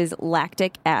introduces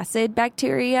lactic acid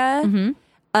bacteria,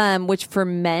 which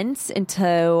ferments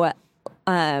into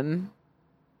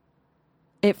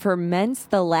it ferments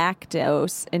the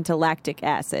lactose into lactic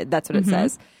acid. That's what it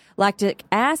says. Lactic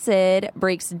acid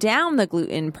breaks down the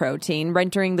gluten protein,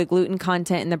 rendering the gluten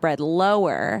content in the bread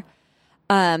lower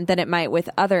than it might with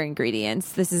other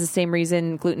ingredients. This is the same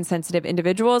reason gluten-sensitive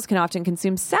individuals can often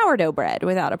consume sourdough bread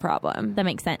without a problem. That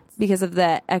makes sense. Because of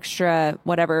the extra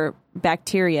whatever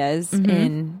bacterias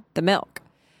in the milk.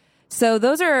 So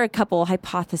those are a couple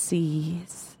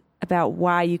hypotheses about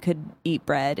why you could eat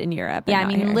bread in Europe. Yeah, I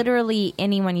mean, literally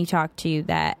anyone you talk to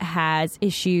that has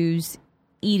issues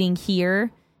eating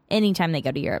here, anytime they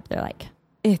go to Europe, they're like,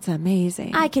 it's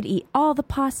amazing. I could eat all the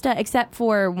pasta except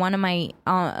for one of my,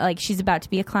 like she's about to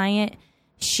be a client.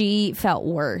 She felt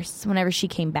worse whenever she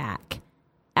came back.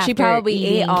 She probably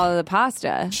ate all of the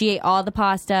pasta. She ate all the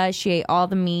pasta. She ate all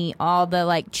the meat, all the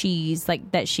like cheese,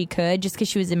 like that she could, just because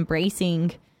she was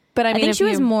embracing. But I mean, think she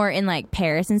was more in like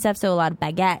Paris and stuff, so a lot of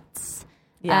baguettes.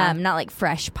 Yeah. Not like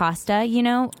fresh pasta, you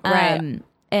know? Right.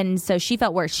 And so she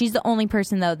felt worse. She's the only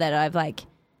person though that I've like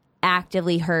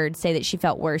actively heard say that she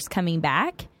felt worse coming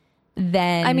back.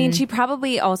 Then I mean, she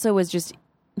probably also was just,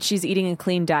 she's eating a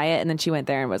clean diet, and then she went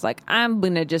there and was like, I'm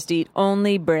gonna just eat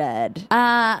only bread.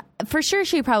 For sure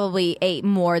she probably ate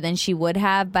more than she would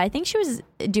have, but I think she was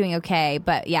doing okay.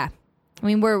 But yeah, I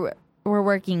mean, we're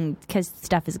working because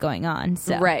stuff is going on,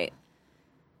 so Right.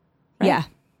 Yeah.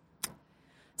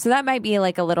 So that might be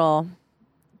like a little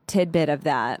tidbit of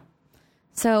that.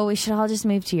 So we should all just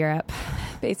move to Europe.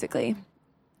 Basically.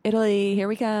 Italy, here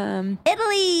we come.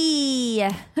 Italy.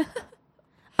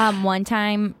 One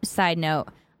time, side note,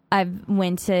 I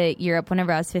went to Europe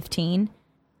whenever I was 15,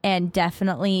 and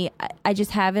definitely I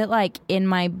just have it like in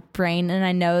my brain, and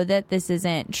I know that this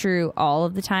isn't true all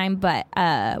of the time, but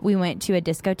we went to a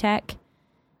discotheque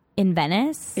in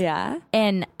Venice. Yeah.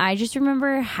 And I just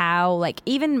remember how, like,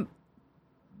 even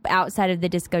outside of the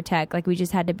discotheque, like, we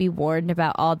just had to be warned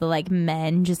about all the, like,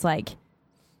 men just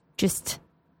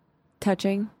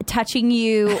Touching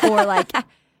you or, like,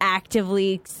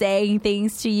 actively saying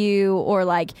things to you, or,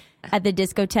 like, at the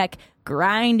discotheque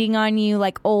grinding on you,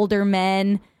 like, older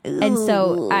men. And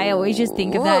so I always just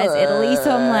think of that as Italy.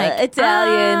 So I'm like,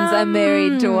 Italians, I'm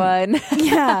married to one.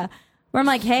 yeah. Where I'm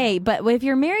like, hey, but if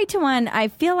you're married to one, I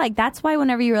feel like that's why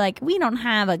whenever you're like, we don't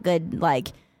have a good, like,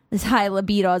 this high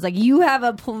libido, I was like, you have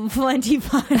a plenty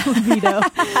high libido.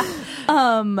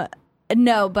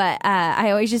 No, but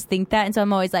I always just think that. And so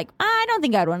I'm always like, I don't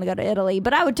think I'd want to go to Italy,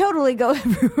 but I would totally go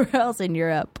everywhere else in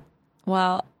Europe.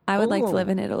 Well, I would like to live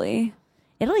in Italy.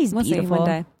 Italy's We'll see beautiful. one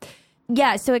day.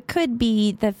 Yeah, so it could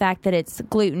be the fact that it's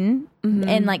gluten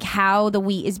and, like, how the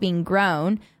wheat is being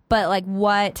grown, but, like,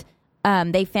 what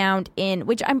they found in,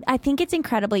 which I think it's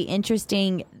incredibly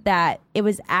interesting that it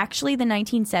was actually the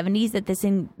 1970s that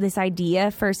this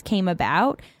idea first came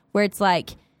about, where it's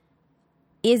like,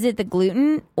 is it the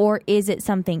gluten or is it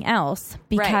something else?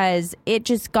 Because it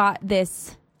just got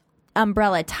this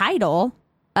umbrella title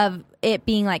of it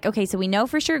being like, okay, so we know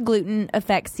for sure gluten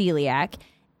affects celiac,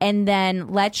 and then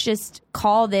let's just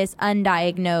call this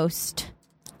undiagnosed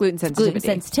Gluten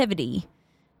sensitivity.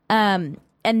 And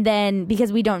then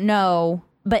because we don't know,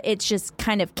 but it's just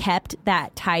kind of kept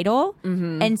that title.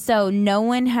 And so no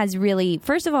one has really,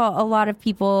 first of all, a lot of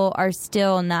people are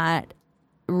still not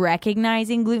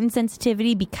recognizing gluten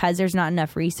sensitivity because there's not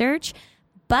enough research.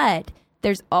 But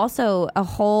there's also a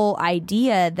whole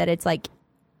idea that it's like,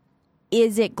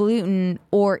 is it gluten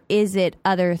or is it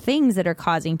other things that are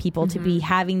causing people to be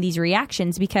having these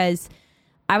reactions? Because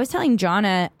I was telling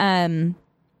Jonna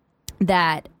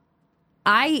that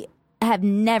I have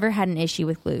never had an issue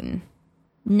with gluten.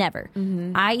 Never.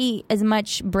 I eat as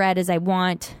much bread as I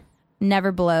want,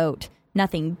 never bloat,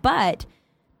 nothing. But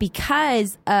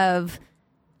because of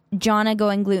Jonna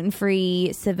going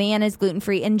gluten-free, Savannah's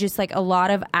gluten-free, and just like a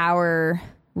lot of our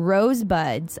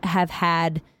rosebuds have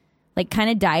had like kind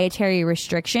of dietary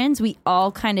restrictions, we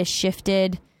all kind of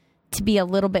shifted to be a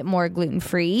little bit more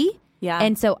gluten-free. Yeah.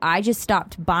 And so I just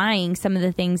stopped buying some of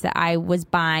the things that I was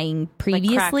buying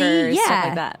previously. Like crackers, stuff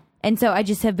like that. And so I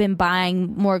just have been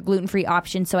buying more gluten-free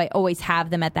options, so I always have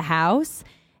them at the house.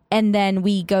 And then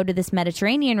we go to this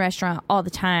Mediterranean restaurant all the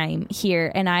time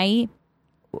here, and I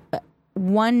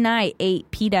one night ate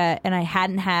pita, and I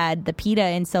hadn't had the pita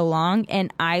in so long,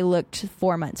 and I looked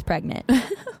 4 months pregnant.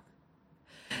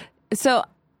 So,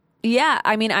 yeah,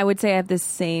 I mean, I would say I have the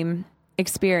same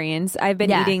experience. I've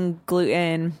been eating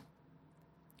gluten.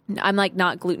 I'm like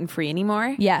not gluten-free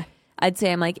anymore. Yeah. I'd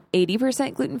say I'm like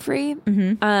 80% gluten-free.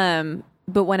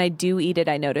 But when I do eat it,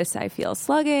 I notice I feel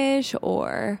sluggish,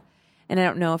 and I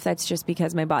don't know if that's just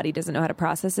because my body doesn't know how to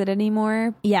process it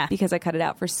anymore. Yeah. Because I cut it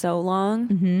out for so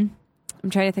long. I'm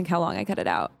trying to think how long I cut it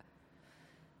out.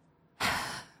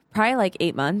 Probably like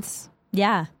 8 months.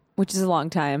 Yeah. Which is a long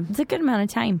time. It's a good amount of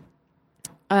time.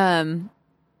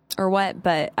 Or what,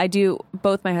 but I do,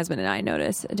 both my husband and I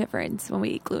notice a difference when we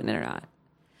eat gluten or not.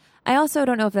 I also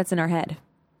don't know if that's in our head.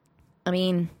 I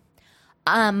mean,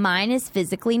 mine is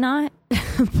physically not,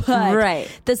 but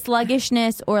the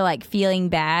sluggishness or like feeling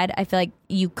bad, I feel like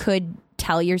you could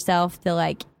tell yourself that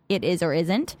like it is or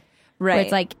isn't. Right. Where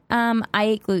it's like, I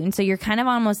ate gluten, so you're kind of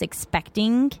almost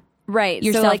expecting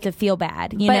yourself so like, to feel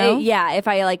bad, you know? If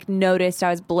I like noticed I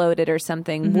was bloated or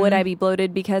something, would I be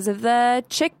bloated because of the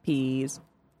chickpeas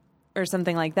or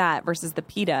something like that versus the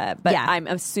pita? But I'm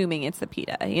assuming it's the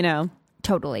pita, you know?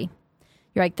 Totally.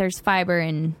 You're like, there's fiber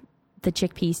in the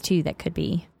chickpeas too that could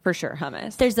be. For sure,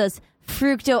 hummus. There's those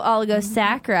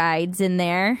fructo-oligosaccharides in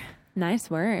there. Nice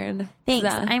word. Thanks.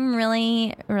 I'm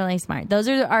really, really smart. Those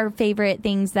are our favorite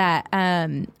things that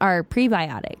are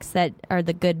prebiotics that are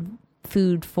the good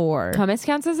food for. Hummus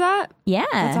counts as that? Yeah.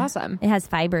 That's awesome. It has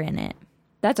fiber in it.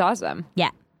 That's awesome. Yeah.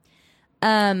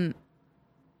 Yeah.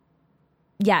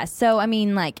 So, I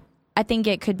mean, like, I think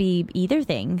it could be either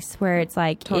things where it's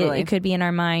like it could be in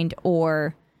our mind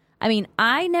or, I mean,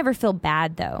 I never feel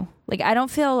bad though. Like, I don't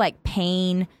feel like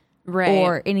pain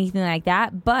or anything like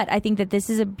that. But I think that this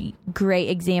is a great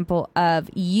example of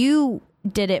you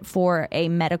did it for a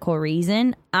medical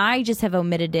reason. I just have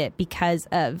omitted it because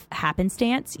of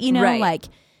happenstance, you know, like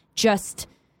just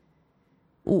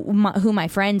who my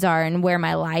friends are and where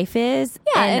my life is.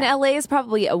 Yeah, and LA is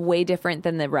probably a way different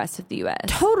than the rest of the US.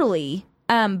 Totally.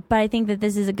 But I think that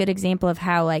this is a good example of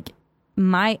how like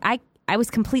I was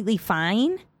completely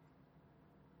fine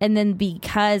And then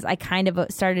because I kind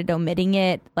of started omitting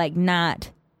it, like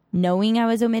not knowing I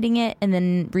was omitting it and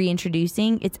then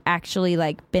reintroducing, it's actually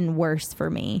like been worse for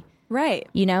me. Right.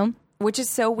 You know? Which is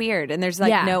so weird. And there's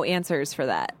like no answers for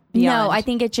that. Beyond. No, I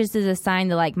think it just is a sign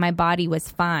that like my body was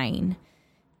fine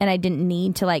and I didn't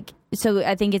need to like, so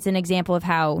I think it's an example of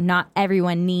how not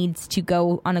everyone needs to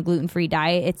go on a gluten-free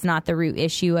diet. It's not the root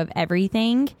issue of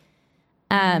everything.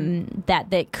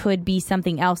 That could be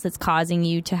something else that's causing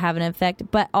you to have an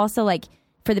effect. But also like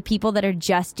for the people that are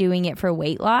just doing it for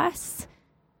weight loss,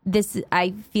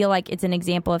 I feel like it's an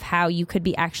example of how you could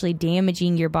be actually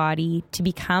damaging your body to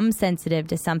become sensitive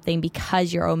to something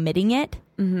because you're omitting it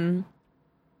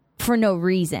for no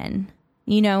reason.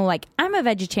 You know, like I'm a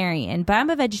vegetarian, but I'm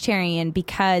a vegetarian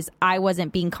because I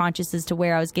wasn't being conscious as to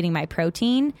where I was getting my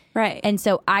protein. Right. And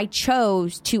so I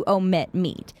chose to omit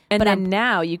meat. And then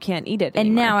now you can't eat it anymore.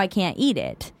 And now I can't eat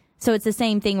it. So it's the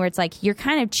same thing where it's like you're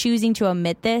kind of choosing to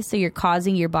omit this, so you're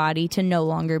causing your body to no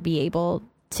longer be able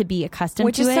to be accustomed to it.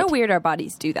 Which is so weird our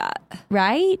bodies do that.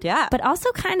 Right? Yeah. But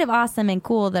also kind of awesome and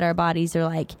cool that our bodies are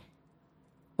like,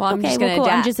 well, I'm just going to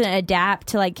adapt. I'm just going to adapt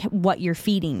to like what you're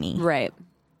feeding me. Right.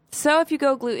 So if you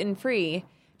go gluten-free,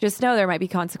 just know there might be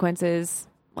consequences.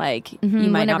 Like you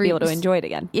might not be able to enjoy it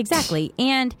again. Exactly.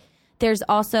 And there's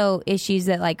also issues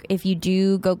that like if you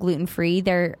do go gluten-free,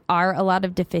 there are a lot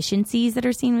of deficiencies that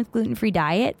are seen with gluten-free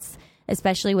diets,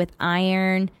 especially with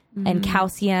iron and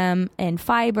calcium and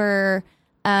fiber.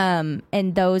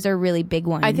 And those are really big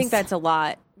ones. I think that's a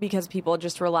lot because people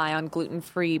just rely on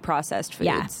gluten-free processed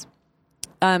foods.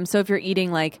 Yeah. So if you're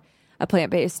eating like a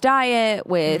plant-based diet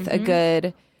with a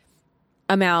good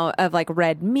amount of like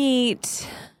red meat,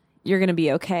 you're going to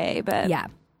be okay. But yeah,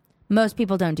 most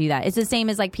people don't do that. It's the same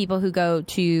as like people who go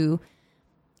to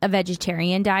a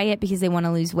vegetarian diet because they want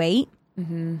to lose weight.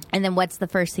 And then what's the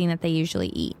first thing that they usually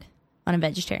eat on a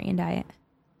vegetarian diet?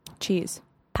 Cheese.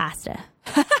 Pasta.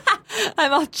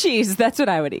 I'm all cheese. That's what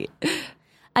I would eat.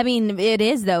 I mean, it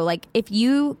is though. Like if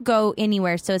you go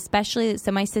anywhere, so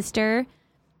my sister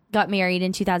got married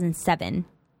in 2007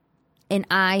 and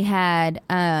I had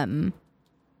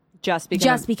just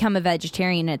become a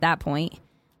vegetarian at that point.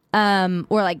 Or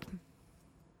like,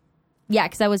 yeah,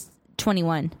 because I was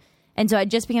 21. And so I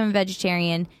just became a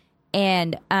vegetarian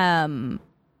and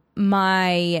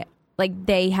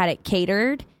they had it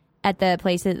catered at the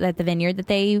place at the vineyard that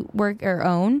they work or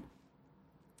own.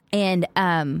 And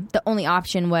the only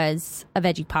option was a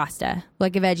veggie pasta,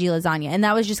 like a veggie lasagna. And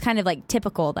that was just kind of like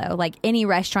typical though. Like any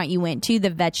restaurant you went to,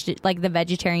 the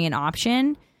vegetarian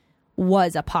option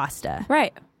was a pasta.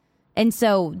 Right. And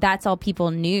so that's all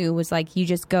people knew was like you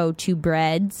just go to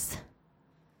breads.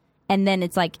 And then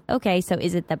it's like, okay, so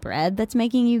is it the bread that's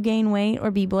making you gain weight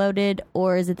or be bloated?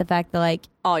 Or is it the fact that like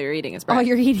all you're eating is bread? All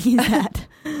you're eating is that.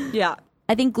 Yeah.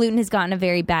 I think gluten has gotten a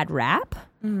very bad rap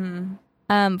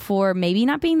for maybe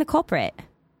not being the culprit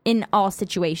in all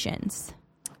situations.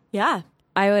 Yeah,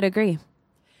 I would agree.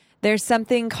 There's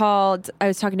something called, I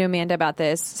was talking to Amanda about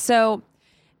this. So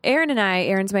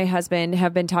Aaron's my husband,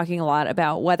 have been talking a lot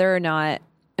about whether or not,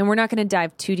 and we're not going to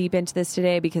dive too deep into this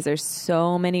today because there's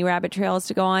so many rabbit trails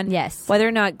to go on. Yes. Whether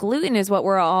or not gluten is what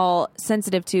we're all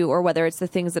sensitive to or whether it's the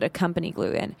things that accompany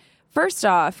gluten. First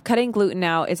off, cutting gluten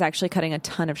out is actually cutting a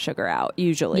ton of sugar out,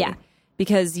 usually. Yeah.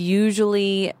 Because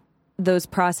usually those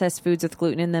processed foods with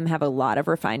gluten in them have a lot of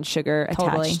refined sugar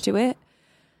attached to it.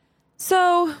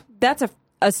 So that's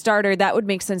a starter. That would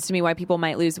make sense to me why people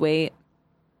might lose weight.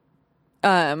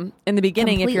 In the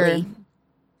beginning, Completely. if you're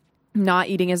not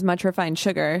eating as much refined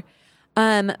sugar.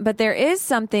 But there is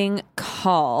something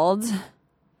called,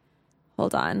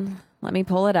 hold on, let me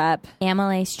pull it up.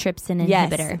 Amylase trypsin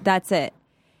inhibitor. Yes, that's it.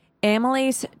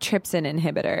 Amylase trypsin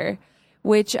inhibitor,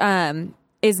 which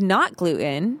is not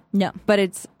gluten. No. But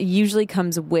it's usually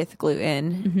comes with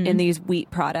gluten in these wheat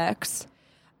products.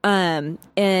 And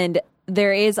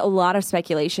there is a lot of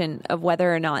speculation of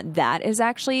whether or not that is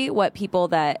actually what people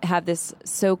that have this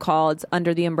so-called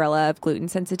under the umbrella of gluten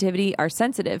sensitivity are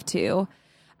sensitive to,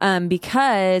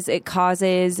 because it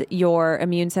causes your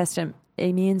immune system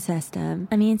to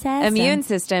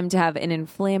have an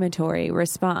inflammatory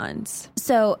response.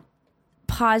 So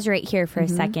pause right here for a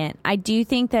second. I do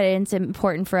think that it's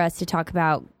important for us to talk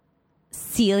about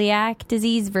celiac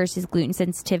disease versus gluten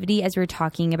sensitivity as we're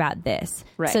talking about this.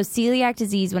 Right. So celiac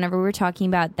disease, whenever we're talking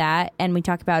about that and we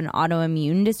talk about an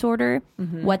autoimmune disorder,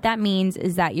 what that means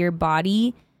is that your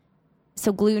body,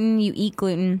 so gluten, you eat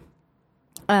gluten,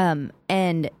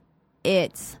 and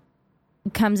it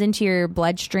comes into your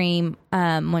bloodstream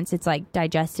once it's like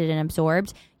digested and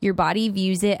absorbed. Your body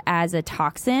views it as a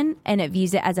toxin and it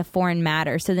views it as a foreign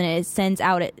matter. So then it sends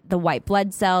out the white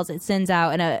blood cells. It sends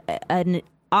out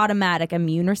automatic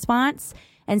immune response.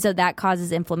 And so that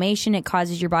causes inflammation. It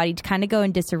causes your body to kind of go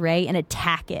in disarray and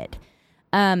attack it.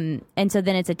 And so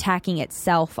then it's attacking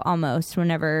itself almost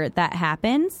whenever that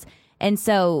happens. And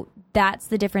so that's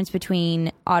the difference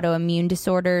between autoimmune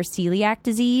disorder, celiac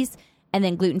disease, and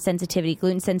then gluten sensitivity.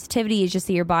 Gluten sensitivity is just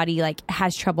that your body like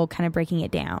has trouble kind of breaking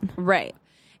it down. Right.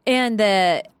 And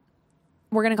we're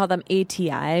going to call them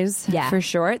ATIs for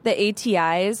short. The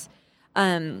ATIs,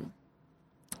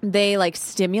 they like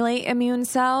stimulate immune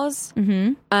cells.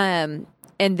 And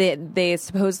they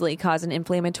supposedly cause an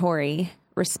inflammatory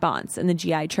response in the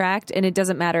GI tract. And it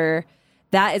doesn't matter.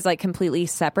 That is like completely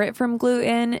separate from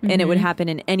gluten, and it would happen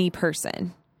in any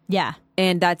person. Yeah.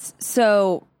 And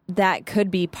that could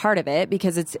be part of it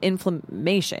because it's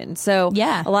inflammation. So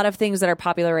yeah, a lot of things that are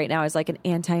popular right now is like an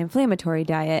anti-inflammatory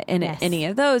diet. And any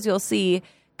of those you'll see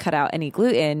cut out any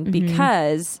gluten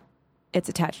because it's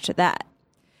attached to that.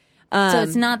 So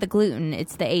it's not the gluten,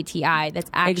 it's the ATI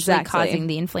that's actually causing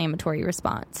the inflammatory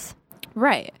response.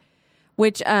 Right.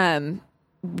 Which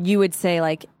you would say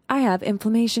like, I have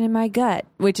inflammation in my gut,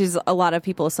 which is a lot of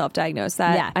people self-diagnose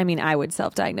that. Yeah. I mean, I would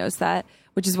self-diagnose that,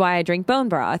 which is why I drink bone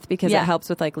broth because it helps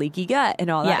with like leaky gut and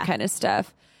all that kind of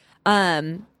stuff.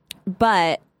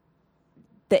 But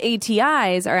the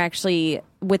ATIs are actually,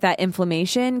 with that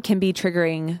inflammation, can be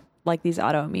triggering like these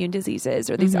autoimmune diseases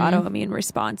or these autoimmune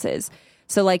responses.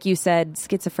 So like you said,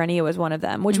 schizophrenia was one of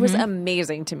them, which was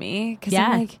amazing to me because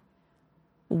I'm like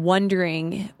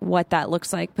wondering what that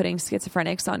looks like, putting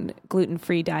schizophrenics on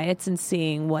gluten-free diets and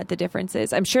seeing what the difference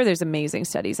is. I'm sure there's amazing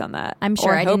studies on that. I'm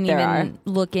sure. I didn't even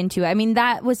look into it. I mean,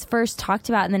 that was first talked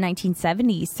about in the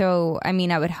 1970s. So, I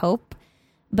mean, I would hope.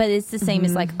 But it's the same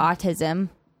as like autism,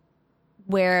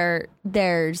 where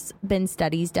there's been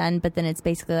studies done, but then it's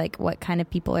basically like what kind of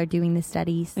people are doing the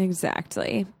studies.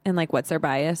 Exactly. And like what's their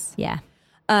bias. Yeah.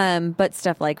 But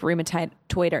stuff like rheumatoid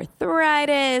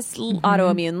arthritis,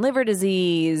 autoimmune liver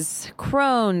disease,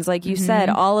 Crohn's, like you said,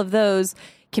 all of those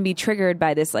can be triggered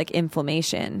by this like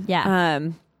inflammation. Yeah.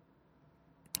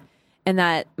 And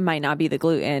that might not be the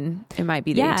gluten. It might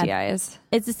be the ATIs.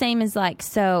 It's the same as like,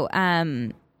 so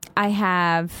I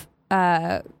have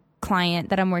a client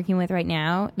that I'm working with right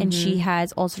now, and she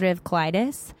has ulcerative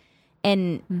colitis.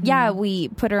 And we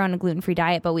put her on a gluten-free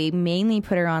diet, but we mainly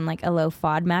put her on like a low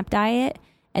FODMAP diet.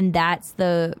 And that's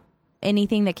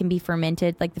anything that can be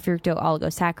fermented, like the fructose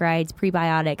oligosaccharides,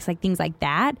 prebiotics, like things like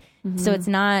that. So it's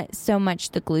not so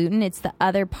much the gluten, it's the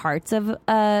other parts of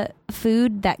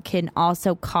food that can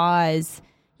also cause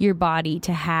your body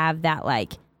to have that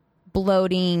like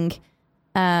bloating,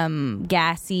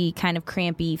 gassy, kind of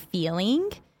crampy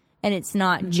feeling. And it's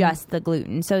not just the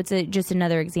gluten. So it's just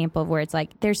another example of where it's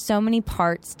like there's so many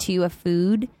parts to a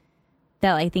food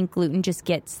that I think gluten just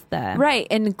gets the... Right,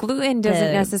 and gluten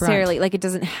doesn't necessarily... Like, it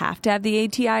doesn't have to have the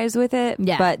ATIs with it,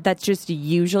 but that just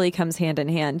usually comes hand in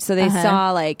hand. So they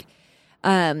saw, like,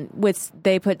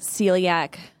 they put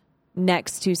celiac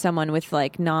next to someone with,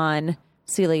 like,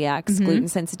 non-celiac gluten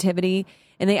sensitivity,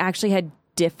 and they actually had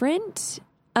different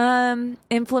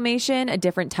inflammation, a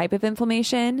different type of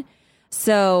inflammation.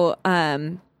 So,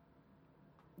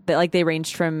 they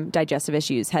ranged from digestive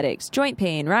issues, headaches, joint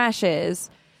pain,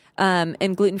 rashes...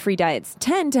 and gluten-free diets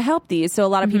tend to help these. So a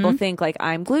lot of people think like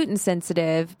I'm gluten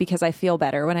sensitive because I feel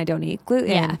better when I don't eat gluten.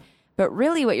 Yeah. But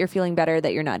really what you're feeling better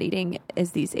that you're not eating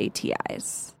is these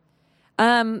ATIs.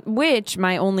 Which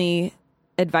my only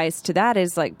advice to that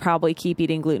is like probably keep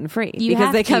eating gluten-free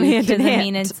because they come hand in hand. I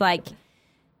mean, it's like,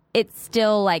 it's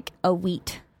still like a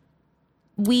wheat,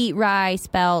 rye,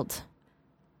 spelt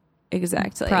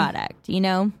product, you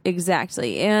know?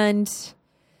 Exactly. And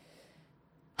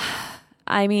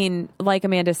I mean, like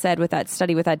Amanda said with that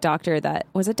study with that doctor, that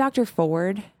was it Dr.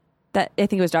 Ford? That I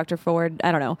think it was Dr. Ford.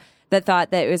 I don't know. That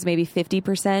thought that it was maybe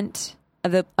 50%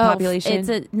 of the population.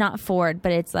 It's not Ford,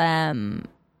 but it's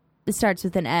it starts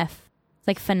with an F. It's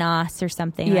like Finas or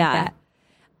something like that.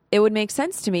 It would make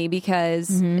sense to me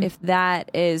because if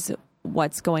that is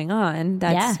what's going on,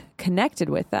 that's connected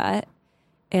with that.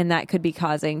 And that could be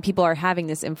causing, people are having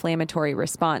this inflammatory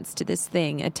response to this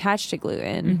thing attached to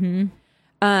gluten.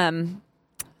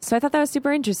 So I thought that was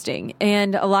super interesting.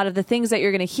 And a lot of the things that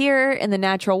you're going to hear in the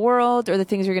natural world or the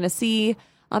things you're going to see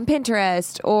on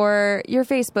Pinterest or your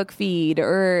Facebook feed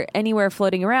or anywhere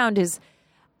floating around is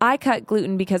I cut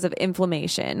gluten because of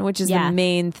inflammation, which is the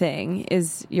main thing,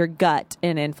 is your gut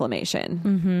and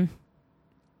inflammation.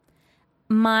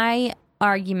 My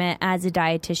argument as a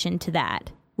dietitian to that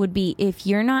would be if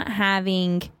you're not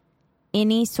having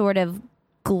any sort of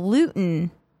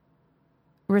gluten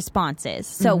responses.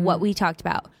 So what we talked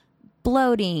about,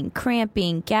 bloating,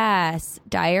 cramping, gas,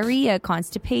 diarrhea,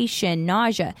 constipation,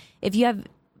 nausea. If you have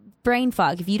brain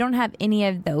fog, if you don't have any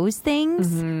of those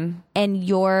things and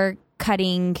you're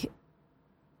cutting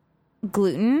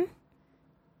gluten,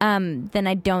 then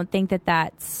I don't think that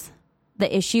that's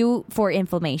the issue for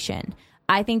inflammation.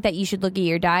 I think that you should look at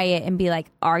your diet and be like,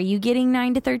 are you getting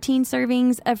 9 to 13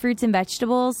 servings of fruits and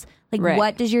vegetables? Like,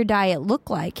 what does your diet look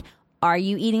like? Are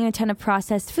you eating a ton of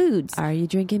processed foods? Are you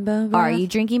drinking bone broth? Are you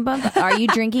drinking bone broth? Are you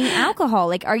drinking alcohol?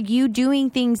 Like, are you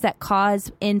doing things that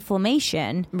cause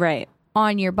inflammation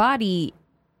on your body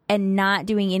and not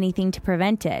doing anything to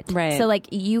prevent it? Right. So, like,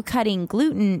 you cutting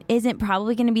gluten isn't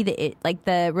probably going to be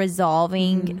the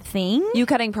resolving thing. You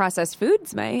cutting processed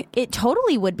foods might. It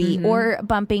totally would be. Or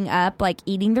bumping up, like,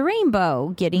 eating the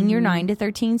rainbow, getting your 9 to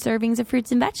 13 servings of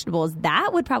fruits and vegetables.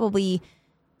 That would probably...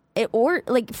 or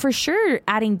like for sure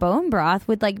adding bone broth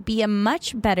would like be a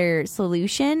much better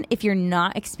solution if you're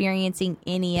not experiencing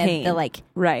any pain. of the like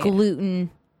gluten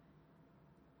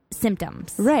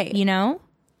symptoms. Right. You know?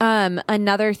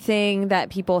 Another thing that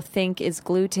people think is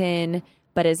gluten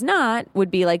but is not would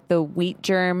be like the wheat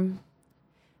germ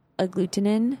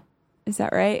agglutinin. Is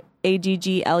that right?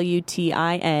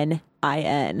 Agglutin.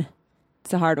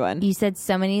 It's a hard one. You said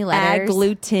so many letters.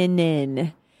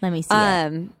 Agglutinin. Let me see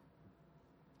it.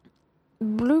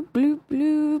 Bloop, bloop,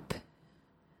 bloop.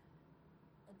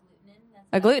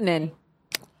 Agglutinin.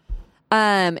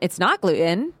 It's not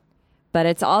gluten, but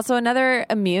it's also another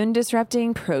immune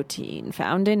disrupting protein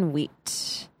found in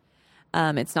wheat.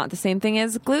 It's not the same thing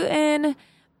as gluten,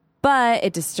 but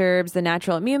it disturbs the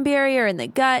natural immune barrier in the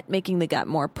gut, making the gut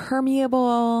more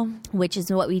permeable. Which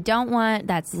is what we don't want.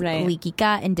 That's leaky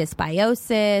gut and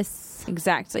dysbiosis.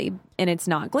 Exactly. And it's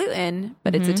not gluten,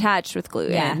 but it's attached with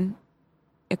gluten. Yeah.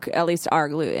 At least our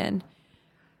gluten.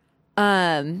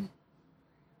 That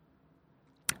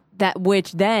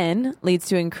which then leads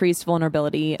to increased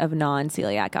vulnerability of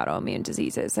non-celiac autoimmune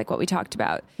diseases, like what we talked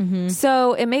about.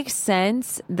 So it makes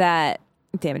sense that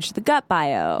damage to the gut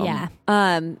bio.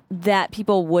 That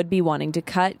people would be wanting to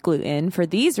cut gluten for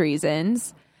these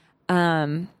reasons.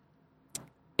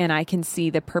 And I can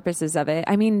see the purposes of it.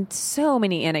 I mean, so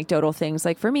many anecdotal things.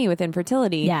 Like for me with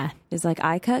infertility, is like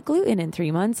I cut gluten and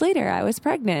 3 months later I was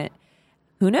pregnant.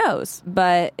 Who knows?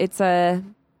 But it's a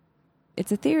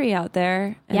theory out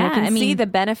there. And I can see the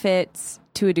benefits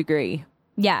to a degree.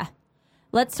 Yeah.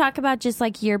 Let's talk about just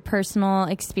like your personal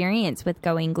experience with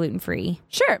going gluten-free.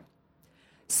 Sure.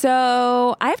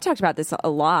 So I've talked about this a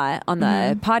lot on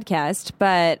the podcast,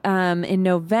 but in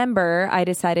November I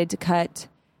decided to cut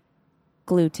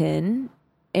gluten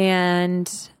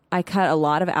and I cut a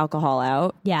lot of alcohol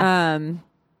out.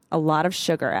 A lot of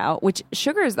sugar out, which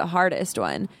sugar is the hardest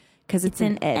one because it's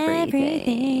in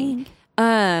everything.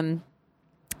 And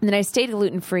then I stayed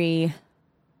gluten free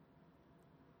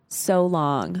so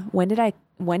long. When did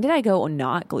I go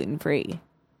not gluten free?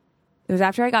 It was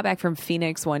after I got back from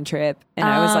Phoenix one trip and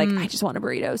I was like, I just want a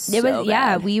burrito so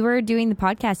bad. We were doing the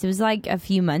podcast. It was like a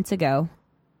few months ago.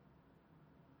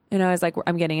 And I was like,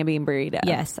 I'm getting a bean burrito.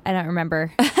 Yes, I don't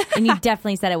remember. And you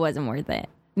definitely said it wasn't worth it.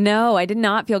 No, I did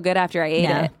not feel good after I ate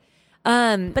it.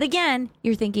 But again,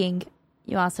 you're thinking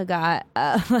you also got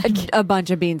a bunch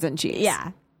of beans and cheese.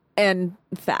 Yeah. And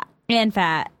fat.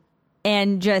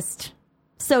 And just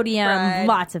sodium,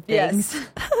 lots of things.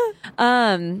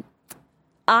 Yes.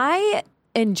 I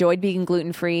enjoyed being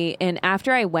gluten-free. And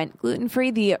after I went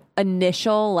gluten-free, the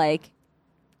initial like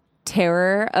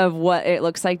terror of what it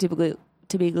looks like to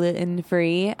be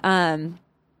gluten-free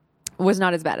was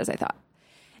not as bad as I thought.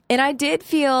 And I did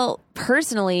feel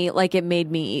personally like it made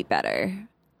me eat better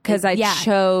because I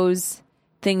chose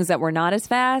things that were not as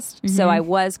fast. So I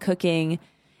was cooking.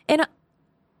 And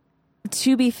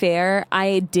to be fair,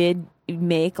 I did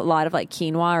make a lot of like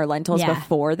quinoa or lentils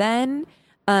before then.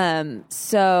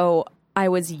 So I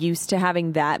was used to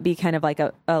having that be kind of like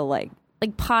a like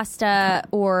pasta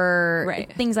or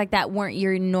things like that weren't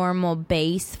your normal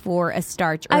base for a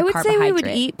starch or I would carbohydrate. say we would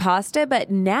eat pasta,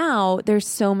 but now there's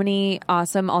so many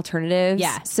awesome alternatives.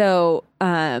 Yeah. So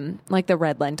like the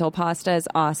red lentil pasta is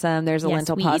awesome. There's a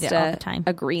lentil we pasta, eat it all the time.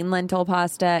 A green lentil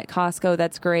pasta at Costco.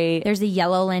 That's great. There's a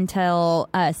yellow lentil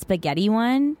spaghetti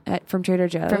one From Trader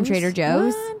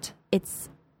Joe's. What? It's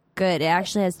good. It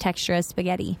actually has texture as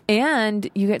spaghetti. And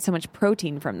you get so much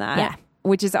protein from that. Yeah.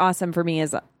 Which is awesome for me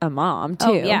as a mom, too.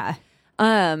 Oh, yeah.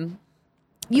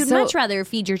 You'd much rather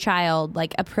feed your child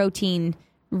like a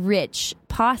protein-rich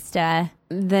pasta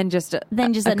than just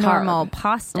a normal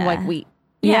pasta. Like wheat.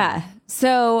 Yeah.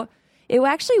 So it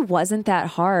actually wasn't that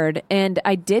hard. And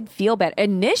I did feel better.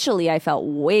 Initially, I felt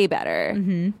way better.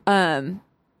 And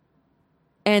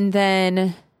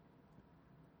then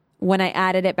when I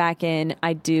added it back in,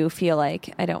 I do feel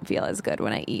like I don't feel as good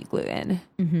when I eat gluten.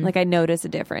 Like I notice a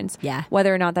difference. Yeah.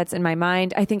 Whether or not that's in my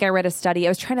mind. I think I read a study. I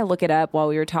was trying to look it up while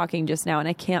we were talking just now and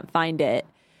I can't find it.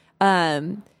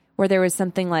 Where there was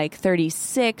something like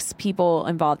 36 people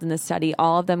involved in the study.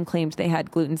 All of them claimed they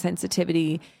had gluten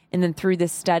sensitivity. And then through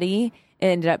this study, it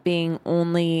ended up being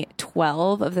only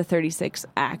 12 of the 36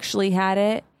 actually had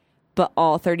it. But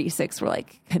all 36 were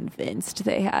like convinced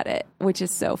they had it, which is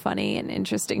so funny and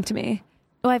interesting to me.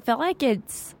 Well, I feel like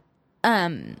it's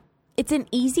an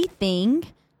easy thing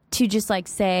to just like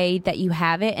say that you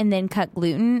have it and then cut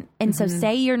gluten. And so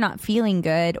say you're not feeling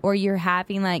good or you're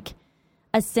having like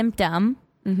a symptom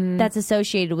that's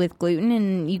associated with gluten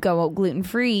and you go gluten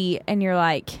free and you're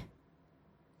like,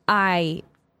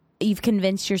 you've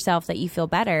convinced yourself that you feel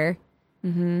better.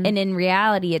 And in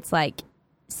reality, it's like,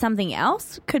 something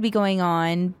else could be going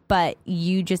on, but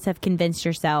you just have convinced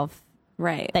yourself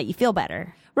that you feel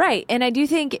better. Right. And I do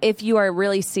think if you are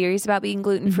really serious about being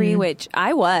gluten-free, which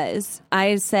I was,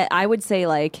 I would say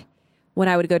like when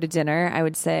I would go to dinner, I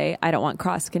would say, I don't want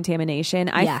cross-contamination.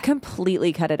 I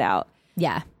completely cut it out.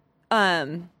 Yeah.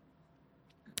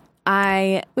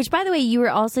 Which by the way, you were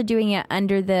also doing it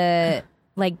under the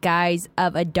like guise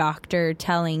of a doctor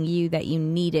telling you that you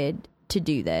needed to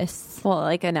do this. Well,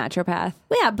 like a naturopath.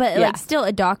 Yeah, but like still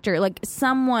a doctor, like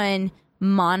someone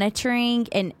monitoring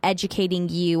and educating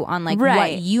you on like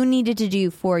what you needed to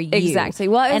do for you. Exactly.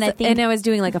 Well, I was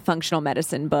doing like a functional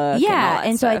medicine book. Yeah,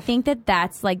 and so I think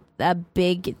that's like a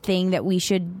big thing that we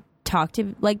should talk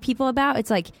to like people about. It's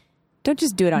like don't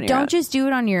just do it on your own. Don't just do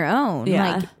it on your own.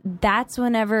 Yeah. Like that's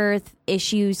whenever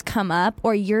issues come up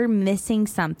or you're missing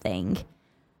something.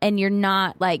 And you're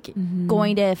not like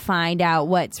going to find out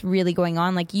what's really going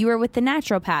on. Like you were with the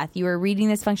naturopath, you were reading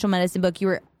this functional medicine book.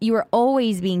 You were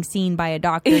always being seen by a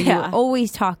doctor. You were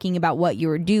always talking about what you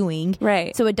were doing.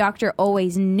 Right. So a doctor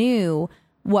always knew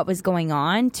what was going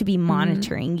on to be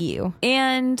monitoring you.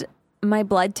 And my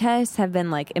blood tests have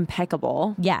been like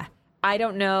impeccable. Yeah. I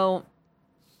don't know.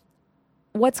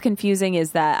 What's confusing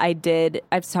is that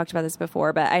I've talked about this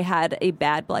before, but I had a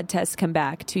bad blood test come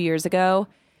back 2 years ago.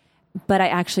 But I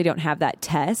actually don't have that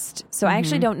test. So I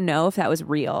actually don't know if that was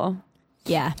real.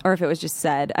 Yeah. Or if it was just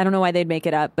said. I don't know why they'd make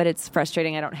it up, but it's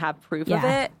frustrating. I don't have proof of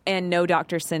it. And no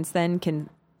doctor since then can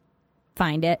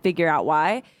find it. Figure out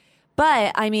why.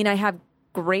 But I mean, I have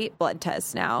great blood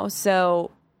tests now.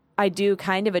 So I do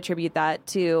kind of attribute that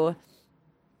to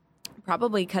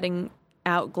probably cutting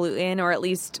out gluten, or at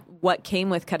least what came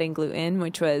with cutting gluten,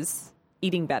 which was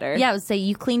eating better. Yeah, I would say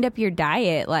you cleaned up your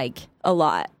diet like a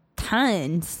lot.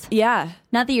 Tons. Yeah.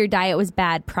 Not that your diet was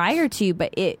bad prior to,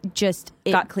 but it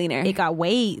got cleaner. It got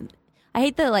way, I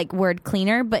hate the like word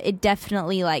cleaner, but it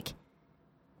definitely like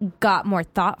got more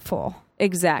thoughtful.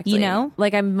 Exactly. You know?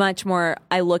 Like I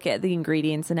look at the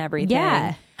ingredients and everything.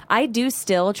 Yeah. I do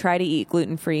still try to eat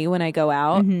gluten-free when I go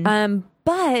out.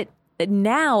 But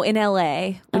now in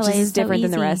LA, which is different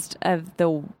than the rest of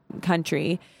the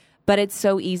country, but it's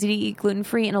so easy to eat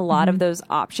gluten-free, and a lot of those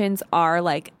options are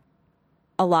like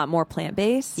a lot more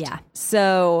plant-based. Yeah.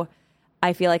 So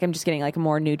I feel like I'm just getting like a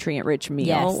more nutrient-rich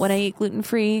meal when I eat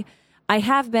gluten-free. I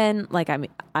have been like,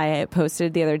 I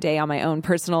posted the other day on my own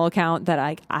personal account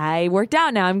that I worked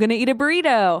out now. I'm going to eat a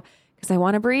burrito because I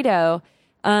want a burrito.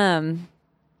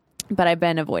 But I've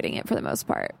been avoiding it for the most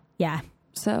part. Yeah.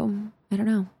 So I don't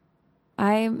know.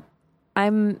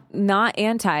 I'm not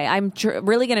anti. I'm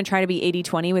really going to try to be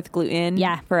 80-20 with gluten.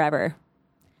 Forever.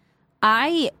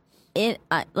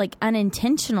 Like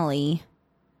unintentionally,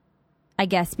 I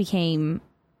guess, became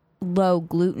low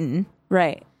gluten.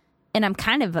 Right. And I'm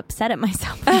kind of upset at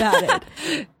myself about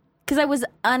it. Because I was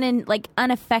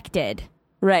unaffected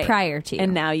prior to.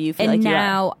 And now you feel and like you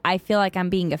now are. I feel like I'm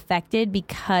being affected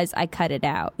because I cut it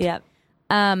out. Yep.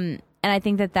 And I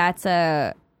think that's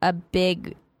a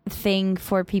big thing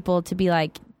for people to be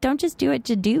like, don't just do it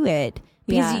to do it.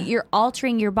 Because you're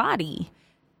altering your body.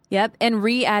 Yep. And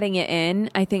re-adding it in,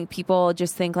 I think people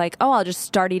just think like, oh, I'll just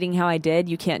start eating how I did.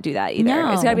 You can't do that either.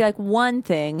 No. It's got to be like one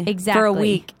thing for a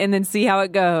week and then see how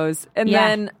it goes. And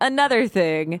then another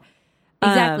thing.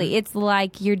 Exactly. It's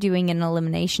like you're doing an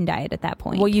elimination diet at that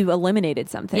point. Well, you eliminated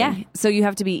something. Yeah. So you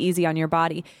have to be easy on your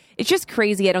body. It's just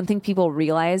crazy. I don't think people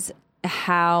realize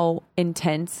how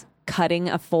intense cutting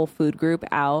a full food group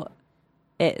out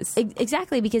is.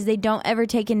 Exactly, because they don't ever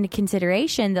take into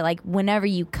consideration that like whenever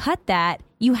you cut that,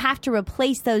 you have to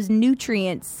replace those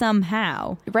nutrients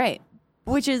somehow. Right.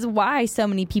 Which is why so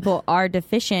many people are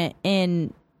deficient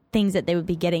in things that they would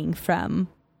be getting from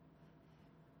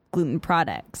gluten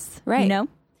products. Right. You know?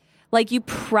 Like you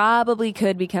probably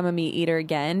could become a meat eater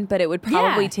again, but it would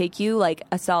probably take you like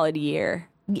a solid year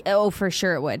Oh, for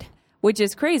sure it would. which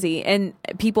is crazy. And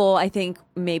people, I think,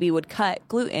 maybe would cut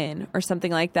gluten or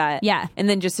something like that. Yeah. And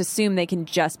then just assume they can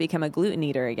just become a gluten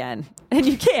eater again. And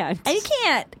you can't. And you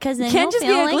can't, because then You can't you'll just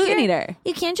feel be a like gluten you're- eater.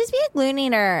 You can't just be a gluten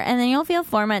eater, and then you'll feel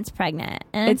 4 months pregnant.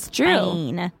 And It's true.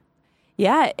 fine.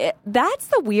 Yeah, that's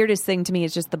the weirdest thing to me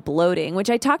is just the bloating, which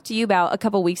I talked to you about a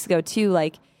couple weeks ago too.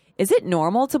 Like, is it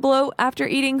normal to bloat after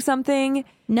eating something?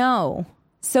 No.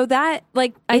 So that,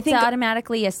 like, I It's think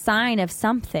automatically a sign of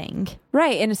something.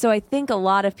 right, and so I think a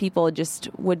lot of people just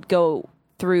would go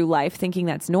through life thinking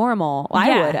that's normal. Well,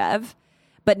 Yeah. I would have,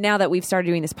 but now that we've started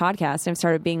doing this podcast and I've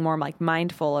started being more like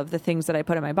mindful of the things that I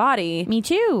put in my body, Me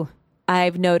too.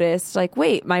 I've noticed, like,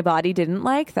 wait, my body didn't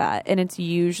like that. And it's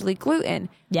usually gluten.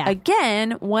 Yeah.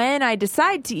 Again, when I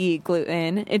decide to eat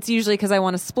gluten, it's usually because I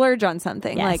want to splurge on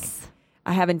something. Yes. Like,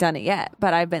 I haven't done it yet,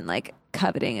 but I've been, like,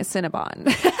 coveting a Cinnabon.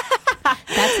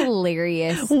 That's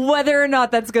hilarious. Whether or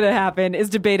not that's going to happen is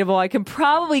debatable. I can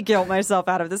probably guilt myself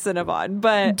out of the Cinnabon,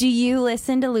 but Do you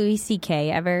listen to Louis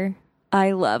C.K. ever?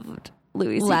 I loved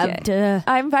Louis Loved. C.K.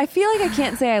 I feel like I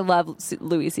can't say I love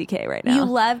Louis C.K. right now. You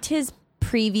loved his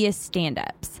previous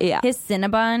stand-ups. Yeah. His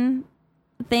Cinnabon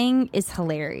thing is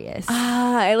hilarious.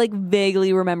 I, like,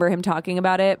 vaguely remember him talking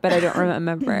about it, but I don't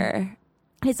remember.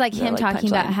 It's like him like, talking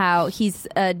about punchline. how he's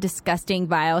a disgusting,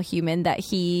 vile human, that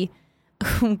he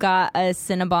got a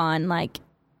Cinnabon, like,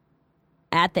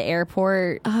 at the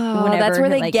airport. Oh, whenever, that's where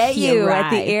they like, get he you, at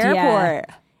the arrived. Yeah. airport.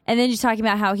 And then just talking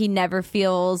about how he never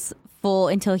feels full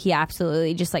until he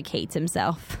absolutely just, like, hates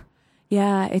himself.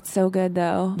 Yeah, it's so good,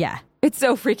 though. Yeah. It's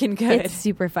so freaking good. It's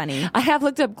super funny. I have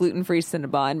looked up gluten-free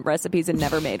Cinnabon recipes and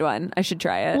never made one. I should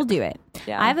try it. We'll do it.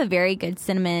 Yeah. I have a very good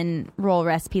cinnamon roll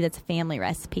recipe that's a family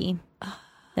recipe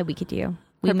that we could do.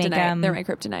 We make Kryptonite. them. They're my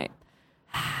kryptonite.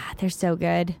 They're so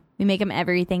good. We make them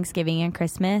every Thanksgiving and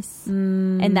Christmas.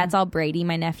 And that's all Brady,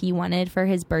 my nephew, wanted for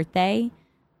his birthday.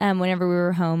 Whenever we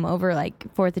were home over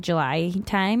like 4th of July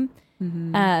time.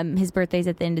 His birthday's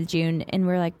at the end of June. And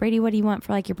we're like, Brady, what do you want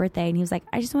for like your birthday? And he was like,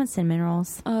 I just want cinnamon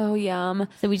rolls. Oh, yum.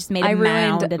 So we just made a I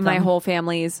mound ruined of my them. whole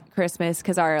family's Christmas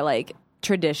because our, like,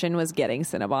 tradition was getting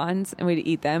Cinnabons and we'd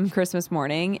eat them Christmas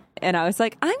morning. And I was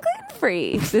like, I'm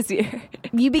gluten-free this year.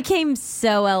 You became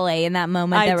so LA in that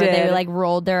moment I that where they did. like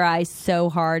rolled their eyes so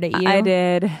hard at you. I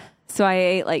did. So I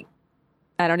ate, like,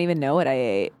 I don't even know what I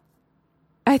ate.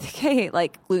 I think I ate,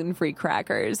 like, gluten-free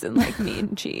crackers and, like, meat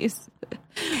and cheese.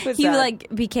 Was You that- like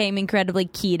became incredibly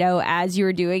keto as you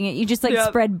were doing it. You just like Yep.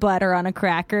 spread butter on a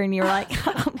cracker and you were like,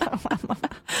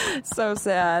 so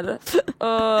sad.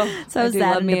 Oh, So I do sad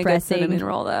love and me depressing. a good cinnamon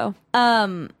roll, though.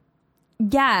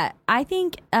 yeah, I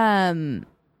think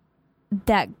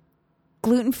that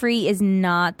gluten-free is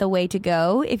not the way to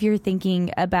go if you're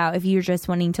thinking about if you're just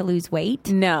wanting to lose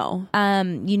weight. No.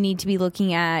 You need to be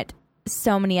looking at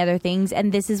so many other things,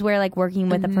 and this is where like working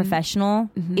with a professional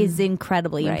is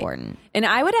incredibly Right. important. And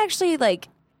I would actually, like,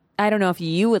 I don't know if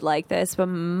you would like this, but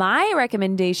my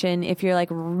recommendation, if you're, like,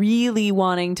 really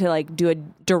wanting to, like, do a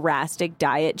drastic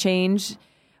diet change,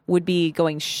 would be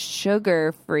going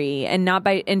sugar-free. And not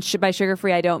by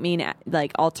sugar-free, I don't mean,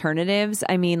 like, alternatives.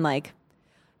 I mean, like,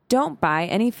 don't buy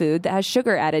any food that has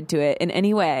sugar added to it in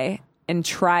any way. And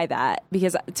try that,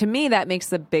 because to me that makes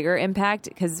the bigger impact,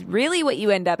 because really what you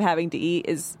end up having to eat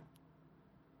is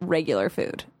regular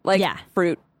food, like Yeah.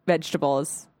 fruit,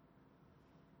 vegetables,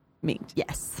 meat.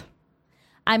 Yes.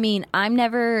 I mean, I'm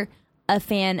never a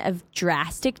fan of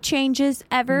drastic changes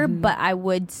ever, but I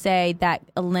would say that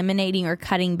eliminating or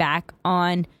cutting back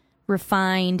on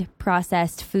refined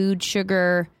processed food,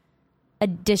 sugar,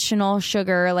 additional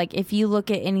sugar, like if you look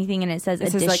at anything and it says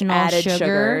This is, like, additional added sugar,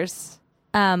 sugars.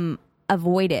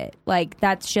 avoid it. Like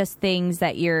that's just things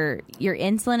that your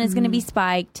insulin is going to be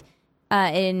spiked.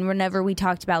 And whenever we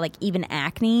talked about like even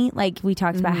acne, like we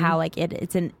talked about how like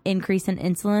it's an increase in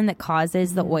insulin that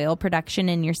causes the oil production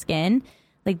in your skin.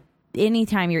 Like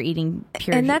anytime you're eating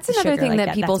pure And that's another sugar thing like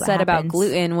that people that's what said about happens.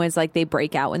 gluten was, like, they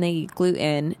break out when they eat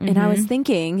gluten. And I was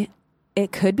thinking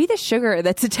it could be the sugar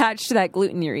that's attached to that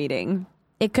gluten you're eating.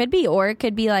 It could be, or it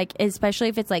could be like, especially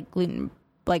if it's like gluten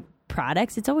like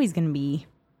products, it's always going to be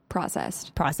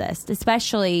processed,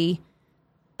 especially,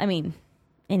 I mean,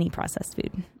 any processed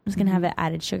food is going to have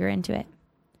added sugar into it.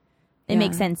 It Yeah.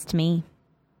 makes sense to me.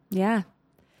 Yeah.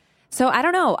 So I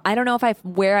don't know. I don't know if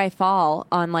where I fall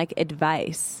on, like,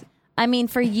 advice. I mean,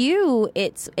 for you,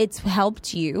 it's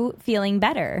helped you feeling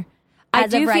better. I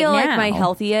As of do right feel like now. my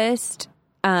healthiest.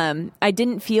 I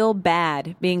didn't feel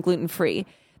bad being gluten free.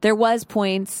 There was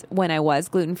points when I was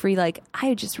gluten free, like,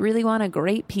 I just really want a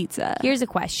great pizza. Here's a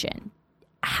question: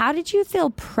 how did you feel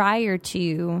prior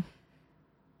to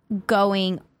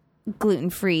going gluten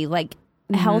free? Like,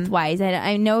 health wise.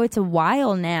 I know it's a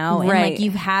while now, and Right. like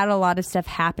you've had a lot of stuff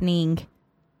happening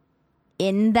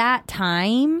in that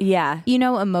time. Yeah. You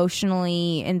know,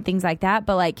 emotionally and things like that.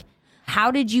 But like,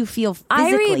 how did you feel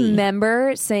I physically?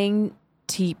 remember saying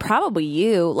to probably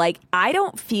you, like, I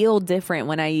don't feel different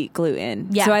when I eat gluten.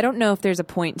 Yeah. So I don't know if there's a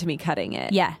point to me cutting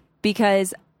it. Yeah.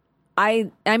 Because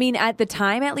I mean, at the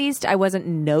time, at least, I wasn't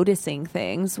noticing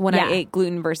things when Yeah. I ate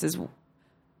gluten versus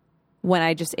when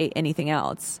I just ate anything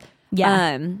else.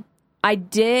 Yeah. I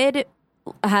did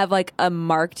have like a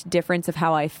marked difference of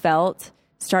how I felt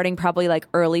starting probably like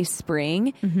early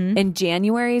spring. In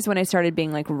January is when I started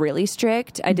being like really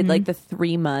strict. I did like the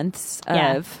 3 months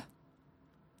Yeah. of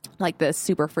like the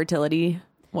super fertility,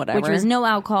 whatever. Which was no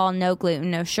alcohol, no gluten,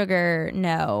 no sugar,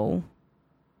 no.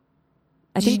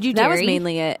 I Did think you do that was dairy?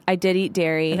 mainly it. I did eat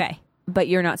dairy. Okay. But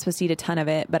you're not supposed to eat a ton of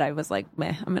it. But I was like,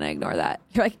 meh, I'm going to ignore that.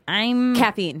 You're like, I'm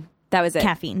Caffeine. That was it.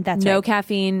 caffeine. That's No right.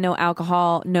 caffeine, no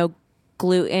alcohol, no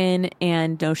gluten,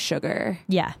 and no sugar.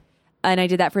 Yeah. And I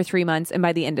did that for 3 months. And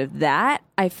by the end of that,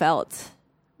 I felt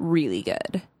really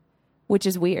good, which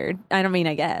is weird. I don't mean,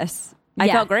 I guess. I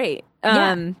Yeah. felt great.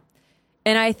 Yeah.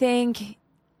 And I think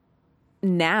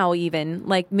now even,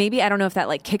 like, maybe, I don't know if that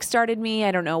like kickstarted me.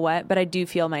 I don't know what, but I do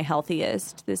feel my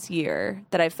healthiest this year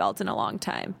that I've felt in a long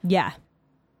time. Yeah.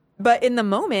 But in the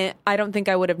moment, I don't think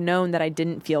I would have known that I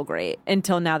didn't feel great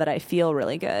until now that I feel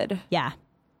really good. Yeah.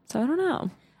 So I don't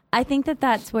know. I think that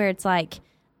that's where it's like,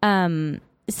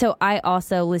 so I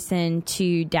also listen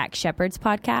to Dax Shepard's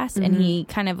podcast, and he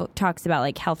kind of talks about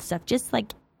like health stuff, just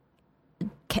like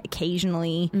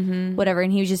occasionally, whatever.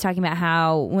 And he was just talking about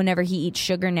how whenever he eats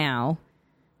sugar now,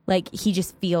 like he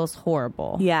just feels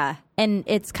horrible. Yeah. And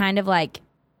it's kind of like,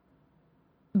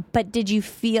 but did you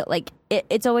feel like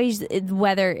it's always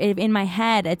whether in my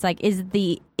head it's like is it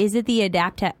the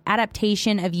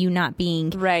adaptation of you not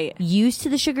being Right. used to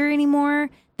the sugar anymore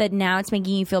that now it's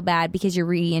making you feel bad because you're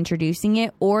reintroducing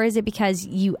it, or is it because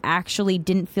you actually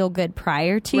didn't feel good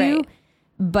prior to, Right.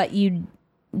 but you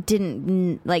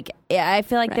didn't like? I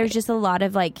feel like there's just a lot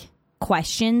of like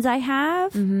questions I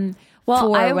have. Well,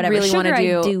 for I whatever really want sugar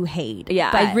to I do hate.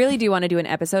 Yeah, but I really do want to do an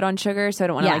episode on sugar, so I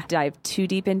don't want to Yeah. like dive too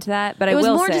deep into that. But I it was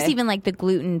will more say, just even like the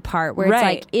gluten part where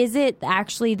Right. it's like, is it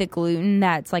actually the gluten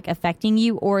that's like affecting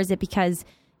you, or is it because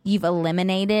you've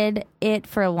eliminated it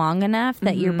for long enough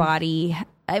that your body?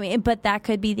 I mean, but that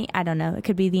could be I don't know. It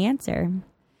could be the answer.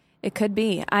 it could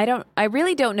be. I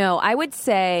really don't know. I would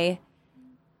say,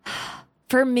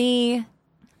 for me,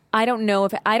 I